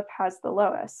Antelope has the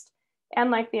lowest. And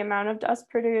like the amount of dust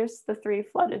produced, the 3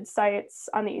 flooded sites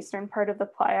on the eastern part of the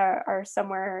playa are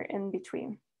somewhere in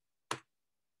between.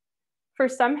 For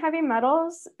some heavy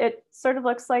metals, it sort of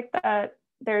looks like that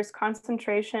there's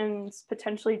concentrations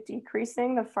potentially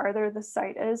decreasing the farther the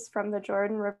site is from the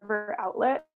Jordan River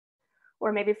outlet,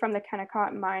 or maybe from the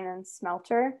Kennecott mine and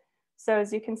smelter. So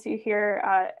as you can see here,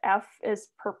 F is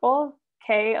purple,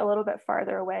 K a little bit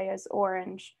farther away is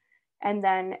orange, and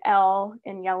then L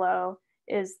in yellow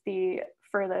is the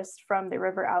furthest from the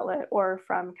river outlet or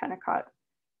from Kennecott.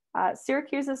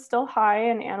 Syracuse is still high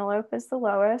and Antelope is the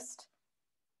lowest.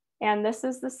 And this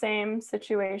is the same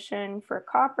situation for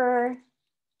copper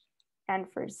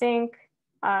and for zinc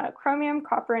Chromium,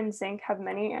 copper, and zinc have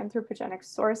many anthropogenic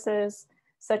sources,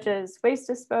 such as waste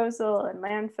disposal and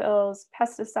landfills,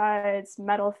 pesticides,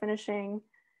 metal finishing,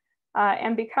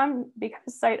 and because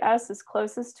Site S is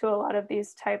closest to a lot of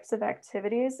these types of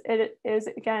activities, it is,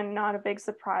 again, not a big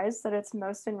surprise that it's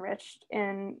most enriched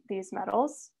in these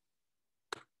metals.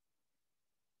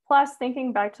 Plus,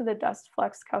 thinking back to the dust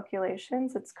flux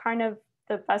calculations, it's kind of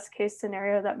the best case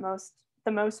scenario that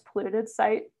the most polluted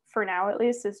site, for now at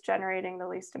least, is generating the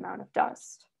least amount of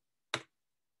dust.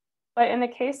 But in the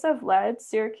case of lead,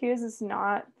 Syracuse is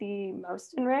not the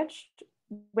most enriched,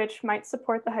 which might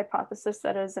support the hypothesis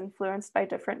that it is influenced by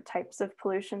different types of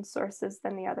pollution sources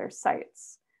than the other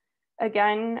sites.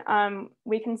 Again,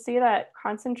 we can see that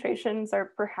concentrations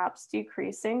are perhaps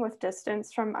decreasing with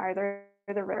distance from either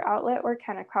the river outlet or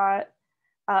Kennecott.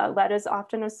 Lead is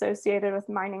often associated with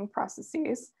mining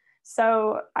processes.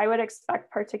 So I would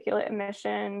expect particulate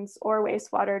emissions or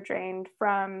wastewater drained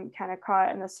from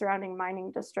Kennecott and the surrounding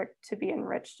mining district to be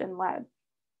enriched in lead.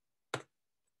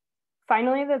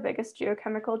 Finally, the biggest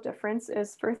geochemical difference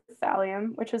is for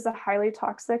thallium, which is a highly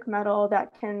toxic metal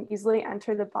that can easily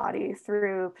enter the body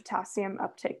through potassium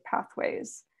uptake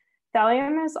pathways.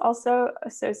 Thallium is also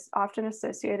often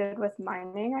associated with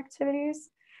mining activities.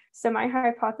 So my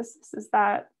hypothesis is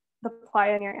that the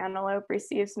playa near Antelope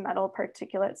receives metal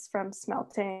particulates from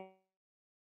smelting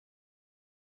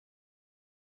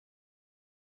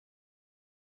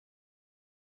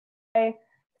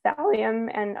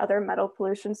thallium and other metal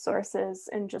pollution sources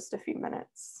in just a few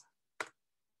minutes.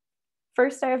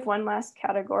 First, I have one last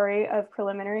category of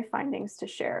preliminary findings to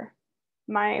share.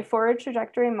 My forward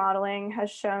trajectory modeling has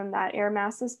shown that air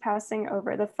masses passing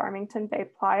over the Farmington Bay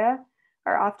Playa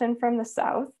are often from the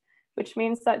south, which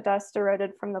means that dust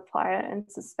eroded from the playa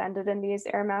and suspended in these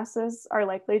air masses are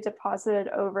likely deposited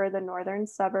over the northern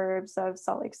suburbs of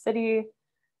Salt Lake City,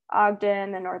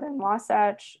 Ogden, the northern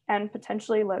Wasatch, and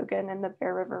potentially Logan in the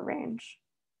Bear River Range.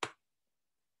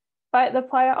 But the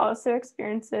playa also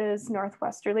experiences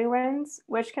northwesterly winds,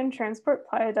 which can transport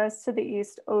playa dust to the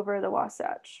east over the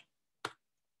Wasatch.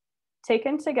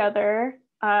 Taken together,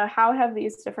 how have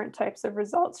these different types of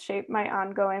results shaped my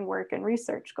ongoing work and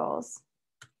research goals?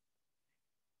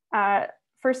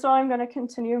 First of all, I'm going to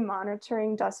continue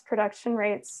monitoring dust production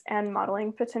rates and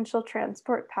modeling potential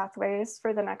transport pathways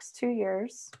for the next 2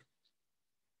 years.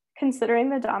 Considering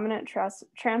the dominant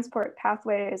transport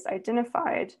pathways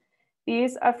identified,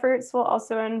 these efforts will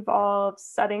also involve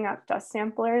setting up dust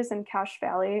samplers in Cache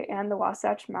Valley and the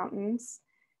Wasatch Mountains.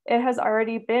 It has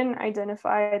already been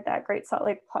identified that Great Salt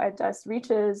Lake playa dust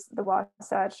reaches the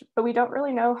Wasatch, but we don't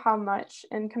really know how much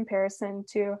in comparison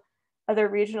to other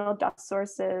regional dust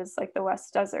sources like the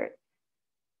West Desert.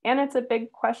 And it's a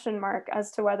big question mark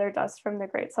as to whether dust from the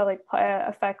Great Salt Lake Playa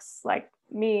affects like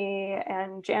me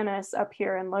and Janice up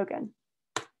here in Logan.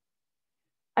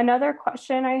 Another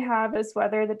question I have is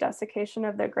whether the desiccation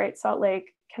of the Great Salt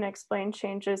Lake can explain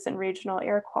changes in regional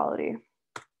air quality.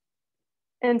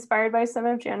 Inspired by some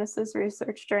of Janice's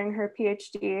research during her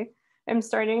PhD, I'm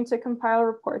starting to compile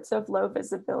reports of low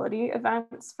visibility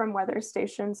events from weather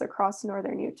stations across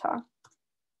northern Utah.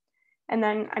 And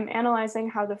then I'm analyzing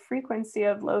how the frequency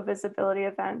of low visibility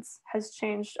events has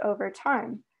changed over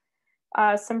time.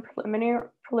 Some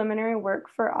preliminary work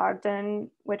for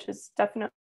Ogden, which is definitely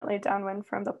downwind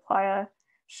from the playa,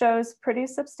 shows pretty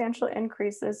substantial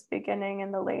increases beginning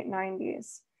in the late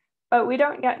 90s. But we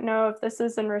don't yet know if this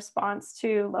is in response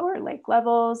to lower lake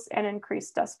levels and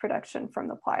increased dust production from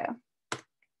the playa.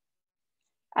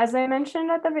 As I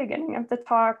mentioned at the beginning of the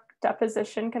talk,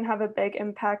 deposition can have a big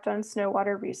impact on snow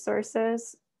water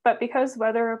resources, but because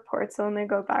weather reports only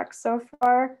go back so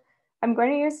far, I'm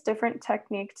going to use different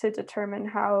technique to determine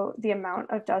how the amount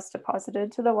of dust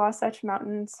deposited to the Wasatch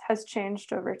Mountains has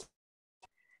changed over time.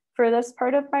 For this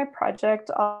part of my project,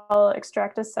 I'll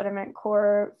extract a sediment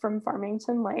core from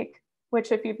Farmington Lake,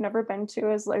 which if you've never been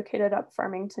to is located up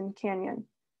Farmington Canyon.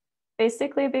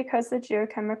 Basically because the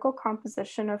geochemical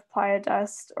composition of playa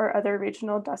dust or other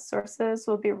regional dust sources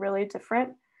will be really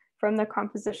different from the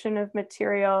composition of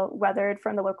material weathered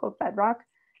from the local bedrock,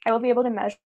 I will be able to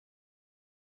measure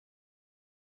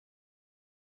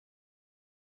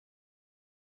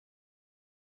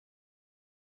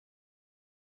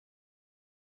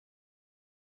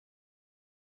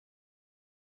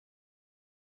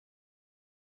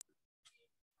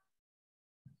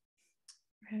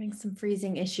We're having some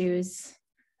freezing issues.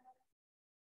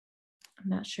 I'm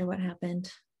not sure what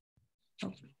happened.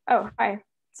 Oh, hi.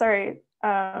 Sorry.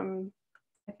 I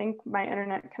think my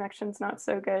internet connection's not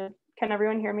so good. Can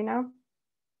everyone hear me now?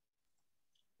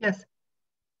 Yes.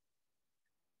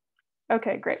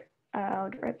 Okay, great. I'll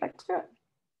get right back to it.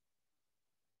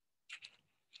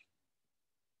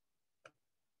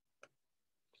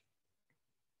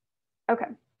 Okay.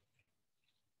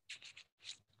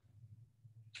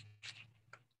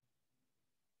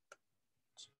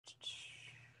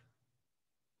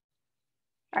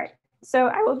 All right, so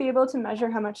I will be able to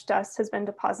measure how much dust has been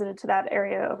deposited to that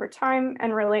area over time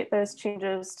and relate those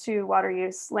changes to water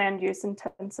use, land use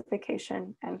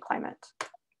intensification, and climate.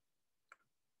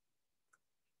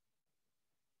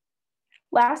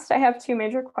 Last, I have two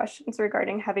major questions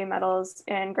regarding heavy metals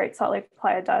in Great Salt Lake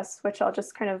playa dust, which I'll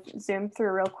just kind of zoom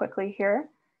through real quickly here.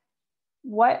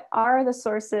 What are the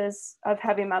sources of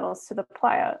heavy metals to the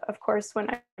playa? Of course, when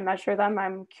I measure them,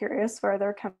 I'm curious where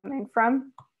they're coming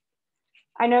from.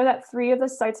 I know that 3 of the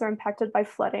sites are impacted by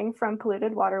flooding from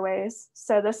polluted waterways.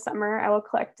 So this summer, I will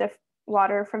collect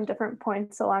water from different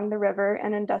points along the river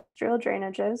and industrial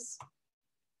drainages.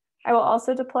 I will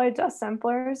also deploy dust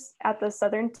samplers at the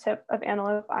southern tip of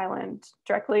Antelope Island,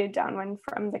 directly downwind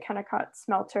from the Kennecott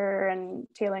smelter and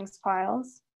tailings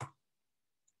piles.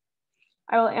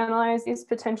 I will analyze these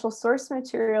potential source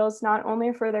materials not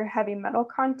only for their heavy metal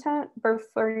content, but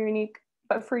for unique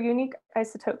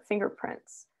isotope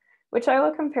fingerprints, which I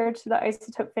will compare to the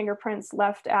isotope fingerprints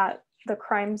left at the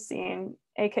crime scene,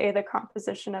 aka the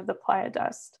composition of the playa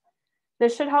dust.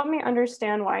 This should help me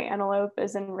understand why antelope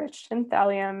is enriched in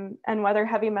thallium and whether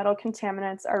heavy metal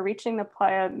contaminants are reaching the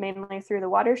playa mainly through the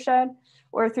watershed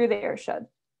or through the airshed.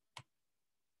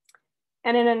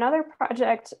 And in another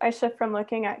project, I shift from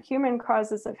looking at human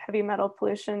causes of heavy metal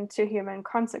pollution to human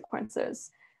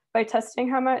consequences by testing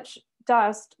how much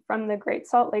dust from the Great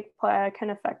Salt Lake playa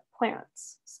can affect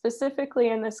plants, specifically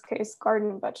in this case,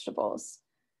 garden vegetables.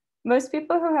 Most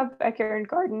people who have backyard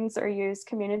gardens or use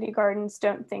community gardens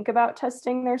don't think about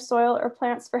testing their soil or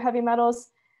plants for heavy metals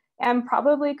and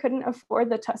probably couldn't afford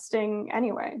the testing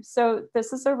anyway. So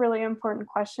this is a really important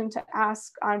question to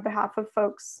ask on behalf of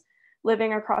folks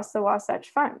living across the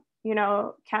Wasatch Front. You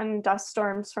know, can dust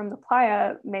storms from the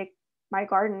playa make my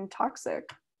garden toxic?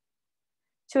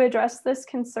 To address this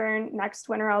concern, next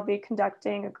winter I'll be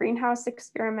conducting a greenhouse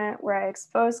experiment where I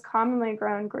expose commonly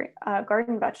grown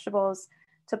garden vegetables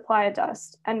to playa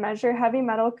dust and measure heavy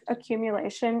metal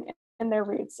accumulation in their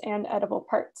roots and edible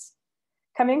parts.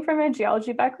 Coming from a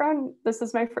geology background, this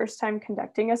is my first time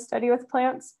conducting a study with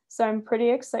plants, so I'm pretty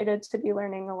excited to be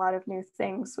learning a lot of new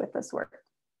things with this work.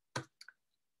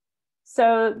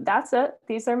 So that's it.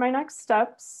 These are my next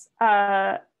steps.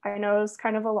 I know it's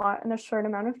kind of a lot in a short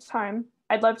amount of time.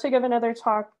 I'd love to give another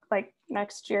talk like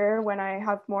next year when I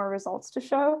have more results to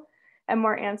show and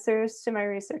more answers to my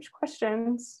research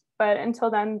questions. But until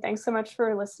then, thanks so much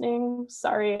for listening.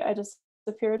 Sorry, I just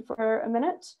disappeared for a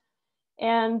minute.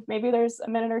 And maybe there's a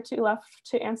minute or 2 left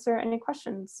to answer any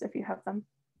questions if you have them.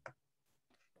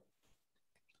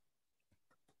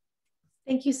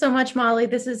 Thank you so much, Molly.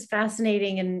 This is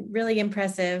fascinating and really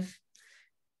impressive.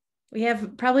 We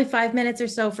have probably 5 minutes or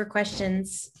so for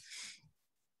questions.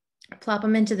 Plop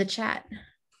them into the chat.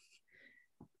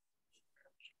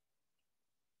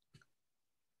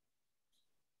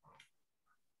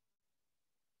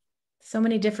 So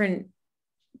many different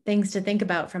things to think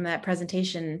about from that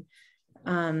presentation.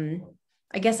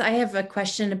 I guess I have a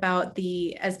question about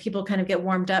as people kind of get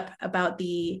warmed up about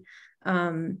the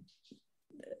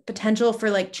potential for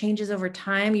like changes over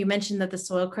time. You mentioned that the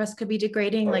soil crust could be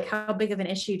degrading. Like how big of an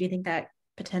issue do you think that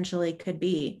potentially could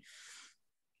be?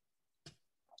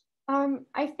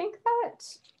 I think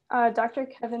that Dr.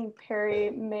 Kevin Perry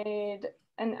made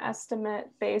an estimate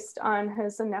based on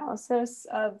his analysis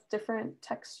of different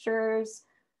textures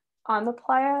on the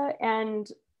playa. And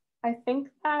I think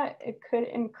that it could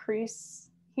increase,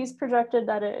 he's projected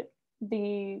that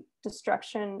the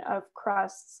destruction of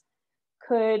crusts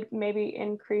could maybe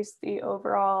increase the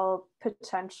overall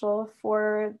potential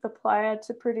for the playa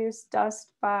to produce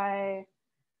dust by,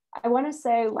 I want to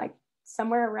say like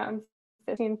somewhere around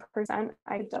 15%.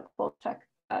 I double check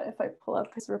that if I pull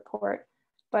up his report.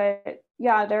 But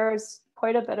yeah, there's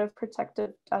quite a bit of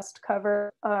protective dust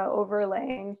cover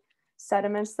overlaying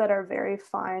sediments that are very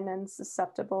fine and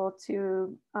susceptible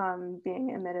to being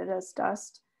emitted as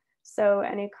dust. So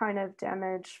any kind of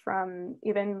damage from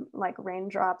even like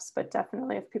raindrops, but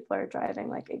definitely if people are driving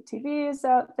like ATVs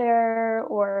out there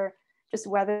or just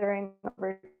weathering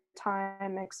over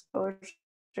time,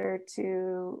 exposure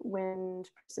to wind,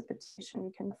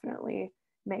 precipitation can definitely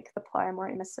make the playa more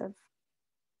emissive.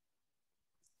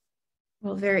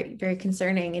 Well, very, very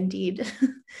concerning indeed.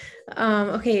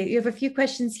 Okay, you have a few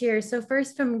questions here. So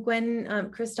first from Gwen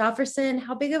Christopherson,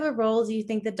 how big of a role do you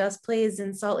think the dust plays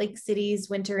in Salt Lake City's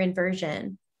winter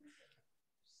inversion?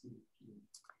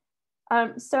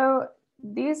 So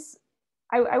these,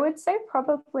 I would say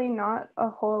probably not a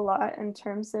whole lot in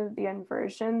terms of the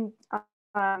inversion.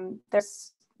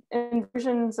 There's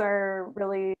inversions are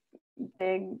really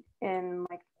big in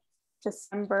like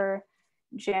December,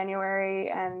 January,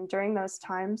 and during those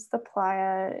times, the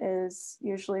playa is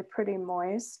usually pretty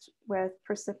moist with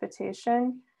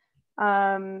precipitation.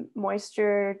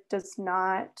 Moisture does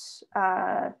not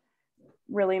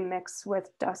really mix with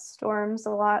dust storms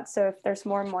a lot. So if there's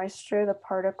more moisture, the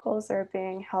particles are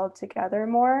being held together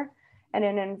more. And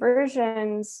in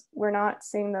inversions, we're not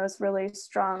seeing those really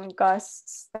strong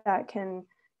gusts that can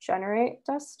generate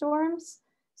dust storms.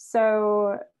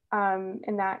 So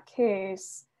in that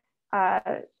case,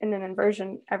 in an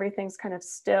inversion, everything's kind of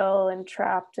still and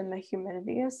trapped and the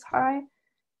humidity is high.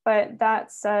 But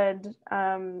that said,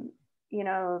 you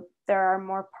know, there are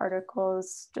more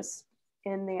particles just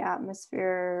in the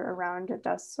atmosphere around a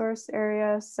dust source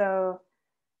area. So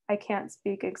I can't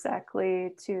speak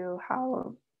exactly to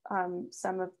how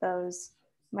some of those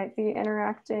might be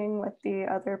interacting with the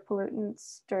other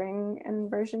pollutants during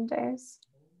inversion days.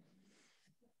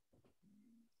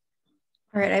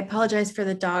 All right, I apologize for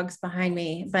the dogs behind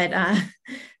me, but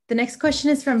the next question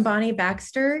is from Bonnie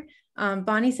Baxter.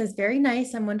 Bonnie says, very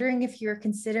nice. I'm wondering if you're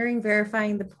considering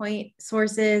verifying the point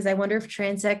sources. I wonder if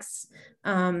transects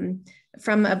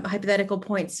from a hypothetical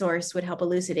point source would help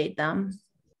elucidate them.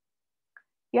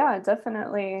 Yeah,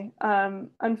 definitely.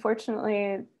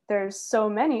 Unfortunately, there's so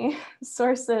many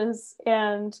sources,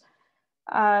 and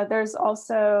there's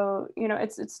also, you know,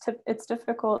 it's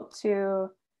difficult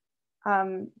to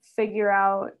figure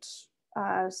out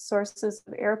sources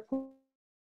of air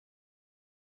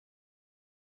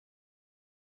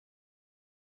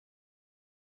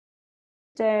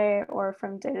day or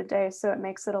from day to day. So it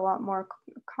makes it a lot more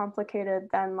complicated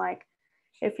than like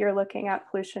if you're looking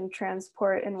at pollution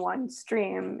transport in one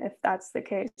stream. If that's the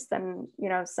case, then, you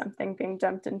know, something being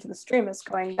dumped into the stream is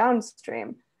going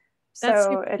downstream. That's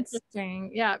So super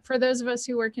interesting. Yeah, for those of us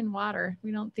who work in water,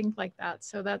 we don't think like that.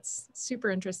 So that's super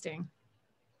interesting.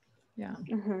 Yeah.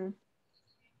 Mm-hmm.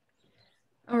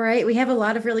 All right, we have a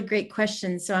lot of really great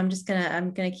questions, so I'm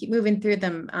gonna keep moving through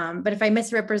them. But if I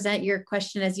misrepresent your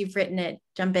question as you've written it,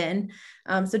 jump in.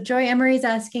 So Joy Emery is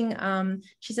asking.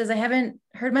 She says, I haven't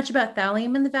heard much about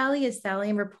thallium in the valley. Is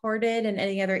thallium reported, and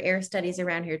any other air studies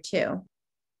around here too?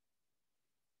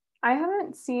 I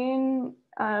haven't seen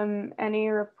any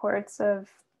reports of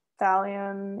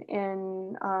thallium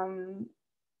in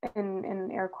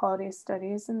air quality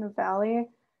studies in the valley,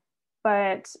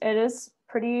 but it is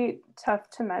pretty tough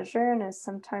to measure and is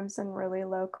sometimes in really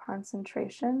low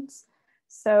concentrations.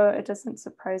 So it doesn't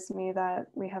surprise me that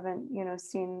we haven't, you know,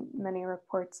 seen many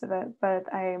reports of it,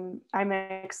 but I'm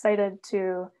excited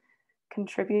to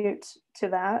contribute to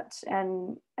that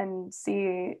and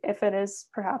see if it is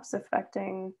perhaps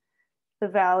affecting the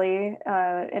valley.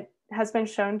 It has been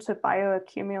shown to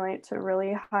bioaccumulate to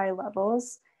really high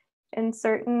levels in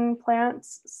certain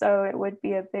plants, so it would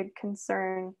be a big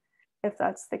concern if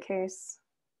that's the case.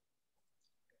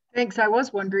 Thanks. I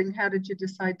was wondering, how did you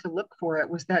decide to look for it?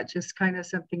 Was that just kind of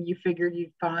something you figured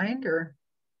you'd find, or?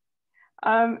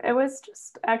 It was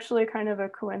just actually kind of a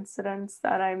coincidence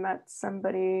that I met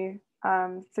somebody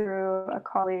through a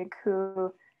colleague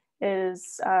who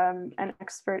is an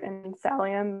expert in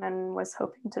thallium and was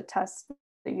hoping to test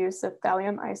the use of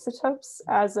thallium isotopes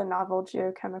as a novel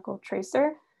geochemical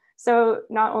tracer. So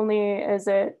not only is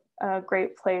it a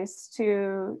great place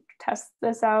to test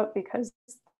this out because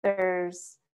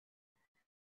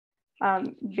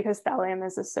because thallium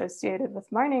is associated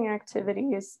with mining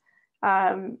activities,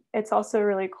 it's also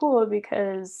really cool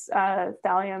because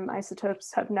thallium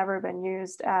isotopes have never been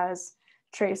used as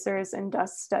tracers in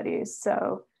dust studies.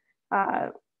 So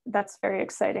that's very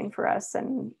exciting for us,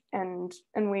 and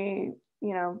we,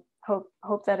 you know,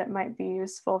 hope that it might be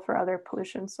useful for other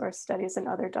pollution source studies and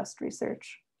other dust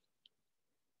research.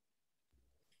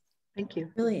 Thank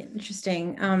you. Really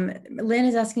interesting. Lynn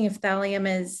is asking if thallium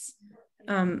is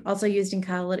also used in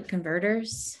catalytic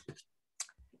converters.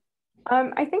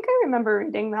 I think I remember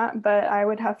reading that, but I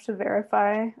would have to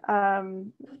verify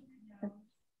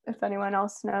if anyone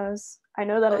else knows. I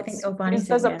know that it's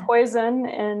used as a poison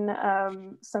in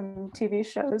some TV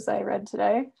shows I read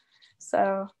today,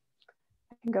 so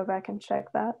I can go back and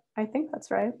check that. I think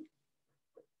that's right.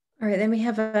 All right, then we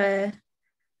have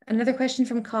another question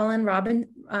from Colin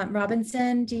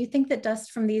Robinson. Do you think that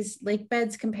dust from these lake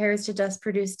beds compares to dust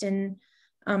produced in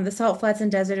the salt flats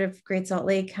and desert of Great Salt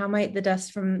Lake? How might the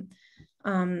dust from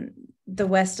the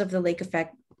west of the lake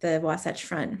affect the Wasatch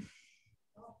Front?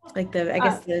 Like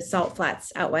the salt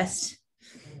flats out west.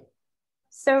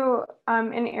 So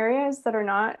in areas that are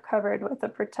not covered with a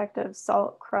protective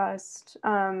salt crust,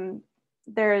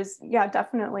 there's, yeah,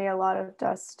 definitely a lot of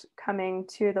dust coming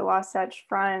to the Wasatch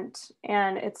Front,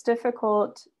 and it's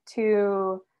difficult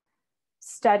to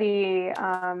study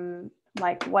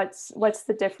like what's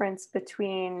the difference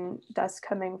between dust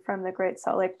coming from the Great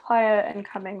Salt Lake Playa and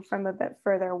coming from a bit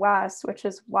further west, which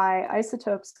is why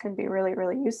isotopes can be really,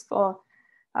 really useful.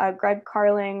 Greg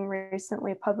Carling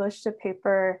recently published a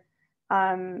paper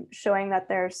showing that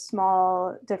there are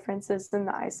small differences in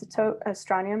the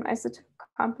strontium isotope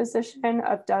composition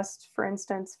of dust, for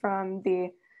instance, from the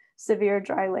Sevier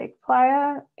Dry Lake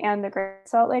Playa and the Great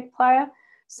Salt Lake Playa.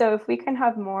 So if we can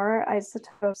have more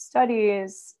isotope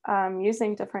studies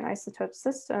using different isotope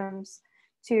systems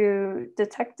to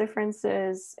detect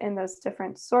differences in those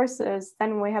different sources,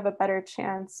 then we have a better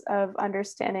chance of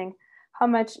understanding how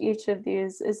much each of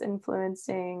these is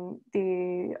influencing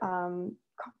the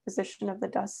composition of the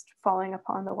dust falling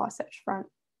upon the Wasatch Front.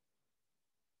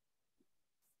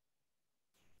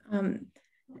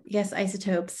 Yes,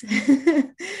 isotopes.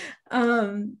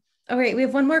 All right, we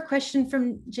have one more question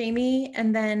from Jamie,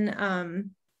 and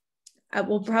then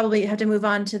we'll probably have to move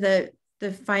on to the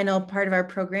final part of our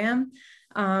program.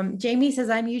 Jamie says,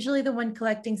 I'm usually the one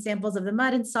collecting samples of the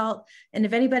mud and salt, and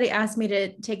if anybody asked me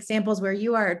to take samples where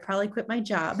you are, I'd probably quit my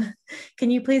job.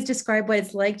 Can you please describe what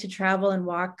it's like to travel and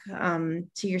walk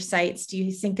to your sites? Do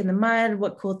you sink in the mud?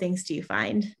 What cool things do you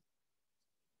find?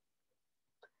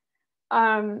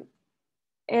 I'm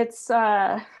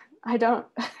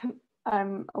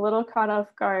a little caught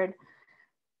off guard.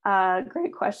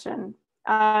 Great question.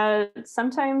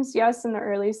 Sometimes, yes, in the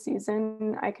early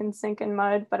season, I can sink in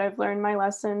mud, but I've learned my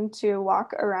lesson to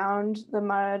walk around the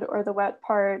mud or the wet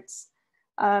parts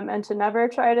and to never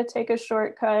try to take a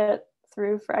shortcut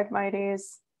through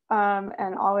Phragmites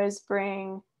and always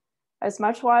bring as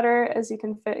much water as you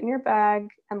can fit in your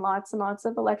bag and lots of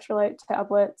electrolyte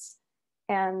tablets.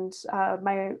 And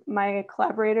my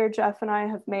collaborator, Jeff, and I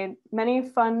have made many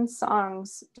fun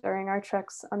songs during our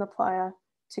treks on the playa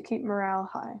to keep morale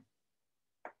high.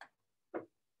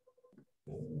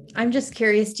 I'm just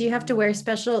curious, do you have to wear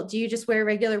do you just wear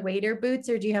regular wader boots,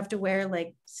 or do you have to wear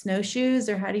like snowshoes,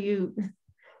 or how do you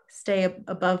stay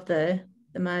above the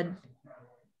mud?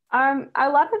 A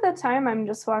lot of the time I'm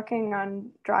just walking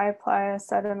on dry playa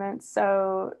sediment.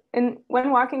 So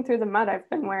when walking through the mud,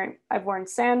 I've worn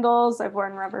sandals, I've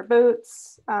worn rubber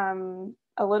boots,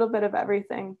 a little bit of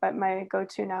everything, but my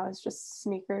go-to now is just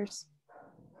sneakers.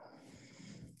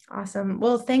 Awesome.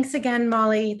 Well, thanks again,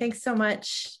 Molly. Thanks so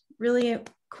much. Really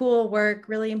cool work,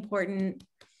 really important.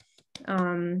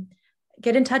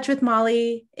 Get in touch with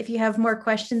Molly if you have more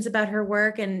questions about her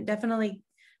work, and definitely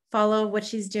follow what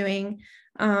she's doing.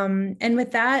 And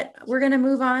with that, we're going to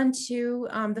move on to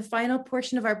the final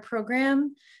portion of our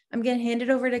program. I'm going to hand it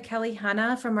over to Kelly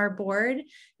Hanna from our board,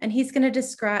 and he's going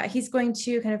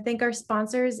to kind of thank our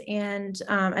sponsors and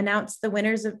announce the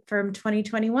winners from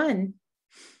 2021.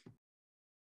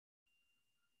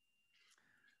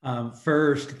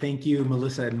 First, thank you,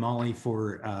 Melissa and Molly,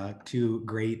 for two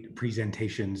great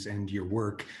presentations and your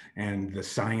work and the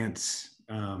science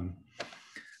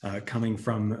coming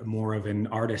from more of an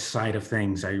artist side of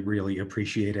things. I really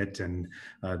appreciate it, and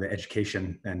the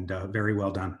education, and very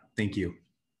well done. Thank you.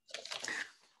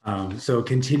 So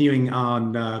continuing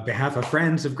on behalf of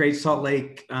Friends of Great Salt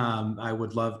Lake, I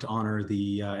would love to honor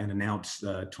and announce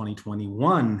the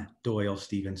 2021 Doyle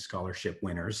Stevens Scholarship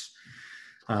winners.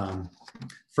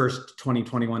 First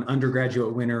 2021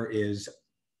 undergraduate winner is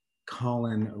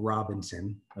Colin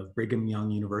Robinson of Brigham Young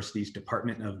University's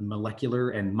Department of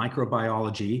Molecular and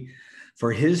Microbiology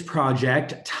for his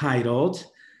project titled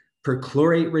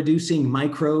 "Perchlorate Reducing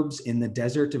Microbes in the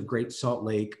Desert of Great Salt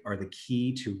Lake Are the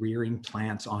Key to Rearing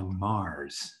Plants on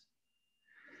Mars."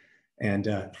 And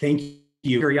thank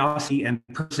you, curiosity and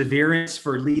perseverance,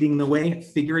 for leading the way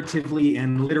figuratively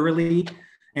and literally.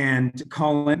 And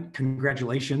Colin,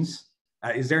 congratulations.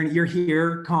 You're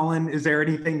here, Colin. Is there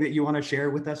anything that you want to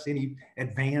share with us? Any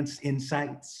advanced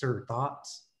insights or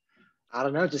thoughts? I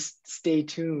don't know, just stay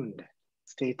tuned.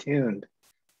 Stay tuned.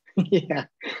 Yeah,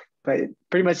 but it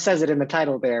pretty much says it in the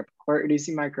title there.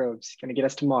 Reducing microbes, gonna get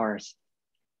us to Mars.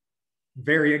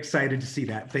 Very excited to see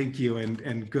that. Thank you,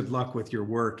 and good luck with your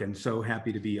work, and so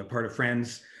happy to be a part of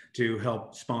Friends to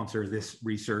help sponsor this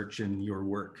research and your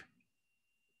work.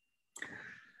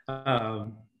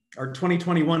 Our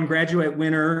 2021 graduate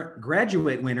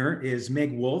winner is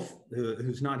Meg Wolf,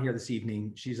 who's not here this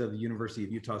evening. She's of the University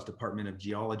of Utah's Department of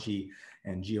Geology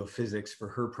and Geophysics for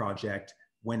her project,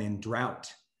 When in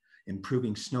Drought,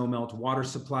 Improving Snowmelt Water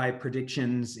Supply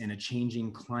Predictions in a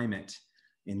Changing Climate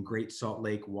in Great Salt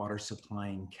Lake Water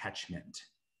Supplying Catchment.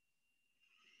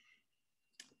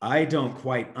 I don't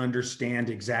quite understand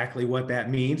exactly what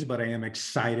that means, but I am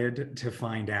excited to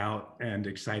find out and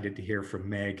excited to hear from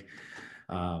Meg.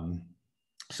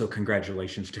 So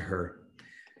congratulations to her.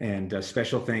 And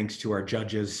special thanks to our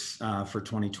judges for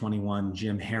 2021,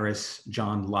 Jim Harris,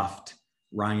 John Luft,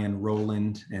 Ryan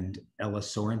Rowland, and Ella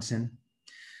Sorensen.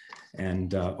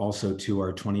 And also to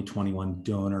our 2021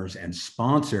 donors and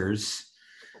sponsors,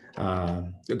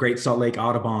 the Great Salt Lake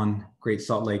Audubon, Great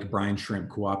Salt Lake Brine Shrimp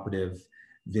Cooperative,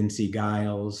 Vincy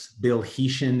Giles, Bill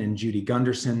Heeshen and Judy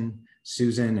Gunderson,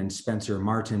 Susan and Spencer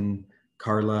Martin,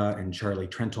 Carla and Charlie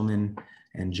Trentelman,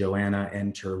 and Joanna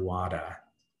Enterwada.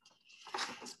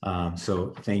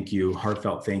 So thank you,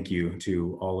 heartfelt thank you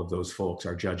to all of those folks,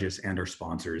 our judges and our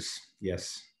sponsors.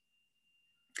 Yes.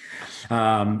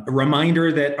 A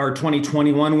reminder that our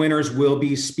 2021 winners will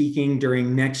be speaking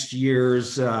during next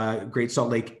year's Great Salt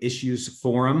Lake Issues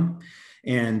Forum,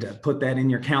 and put that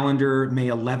in your calendar, May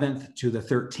 11th to the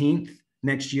 13th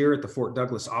next year at the Fort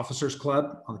Douglas Officers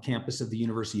Club on the campus of the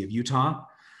University of Utah.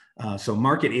 So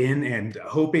mark it in, and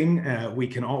hoping we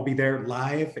can all be there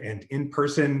live and in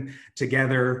person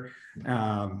together,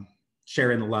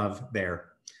 sharing the love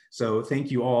there. So thank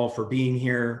you all for being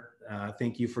here.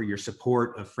 Thank you for your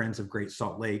support of Friends of Great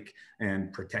Salt Lake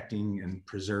and protecting and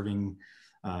preserving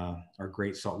our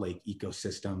Great Salt Lake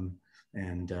ecosystem.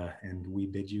 And we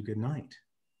bid you good night.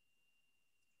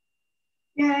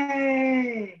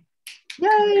 Yay!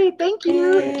 Yay! Thank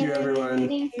you. Thank you, everyone.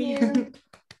 Thank you.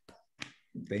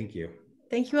 Thank you.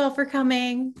 Thank you all for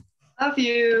coming. Love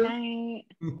you.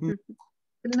 Bye.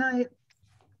 Good night.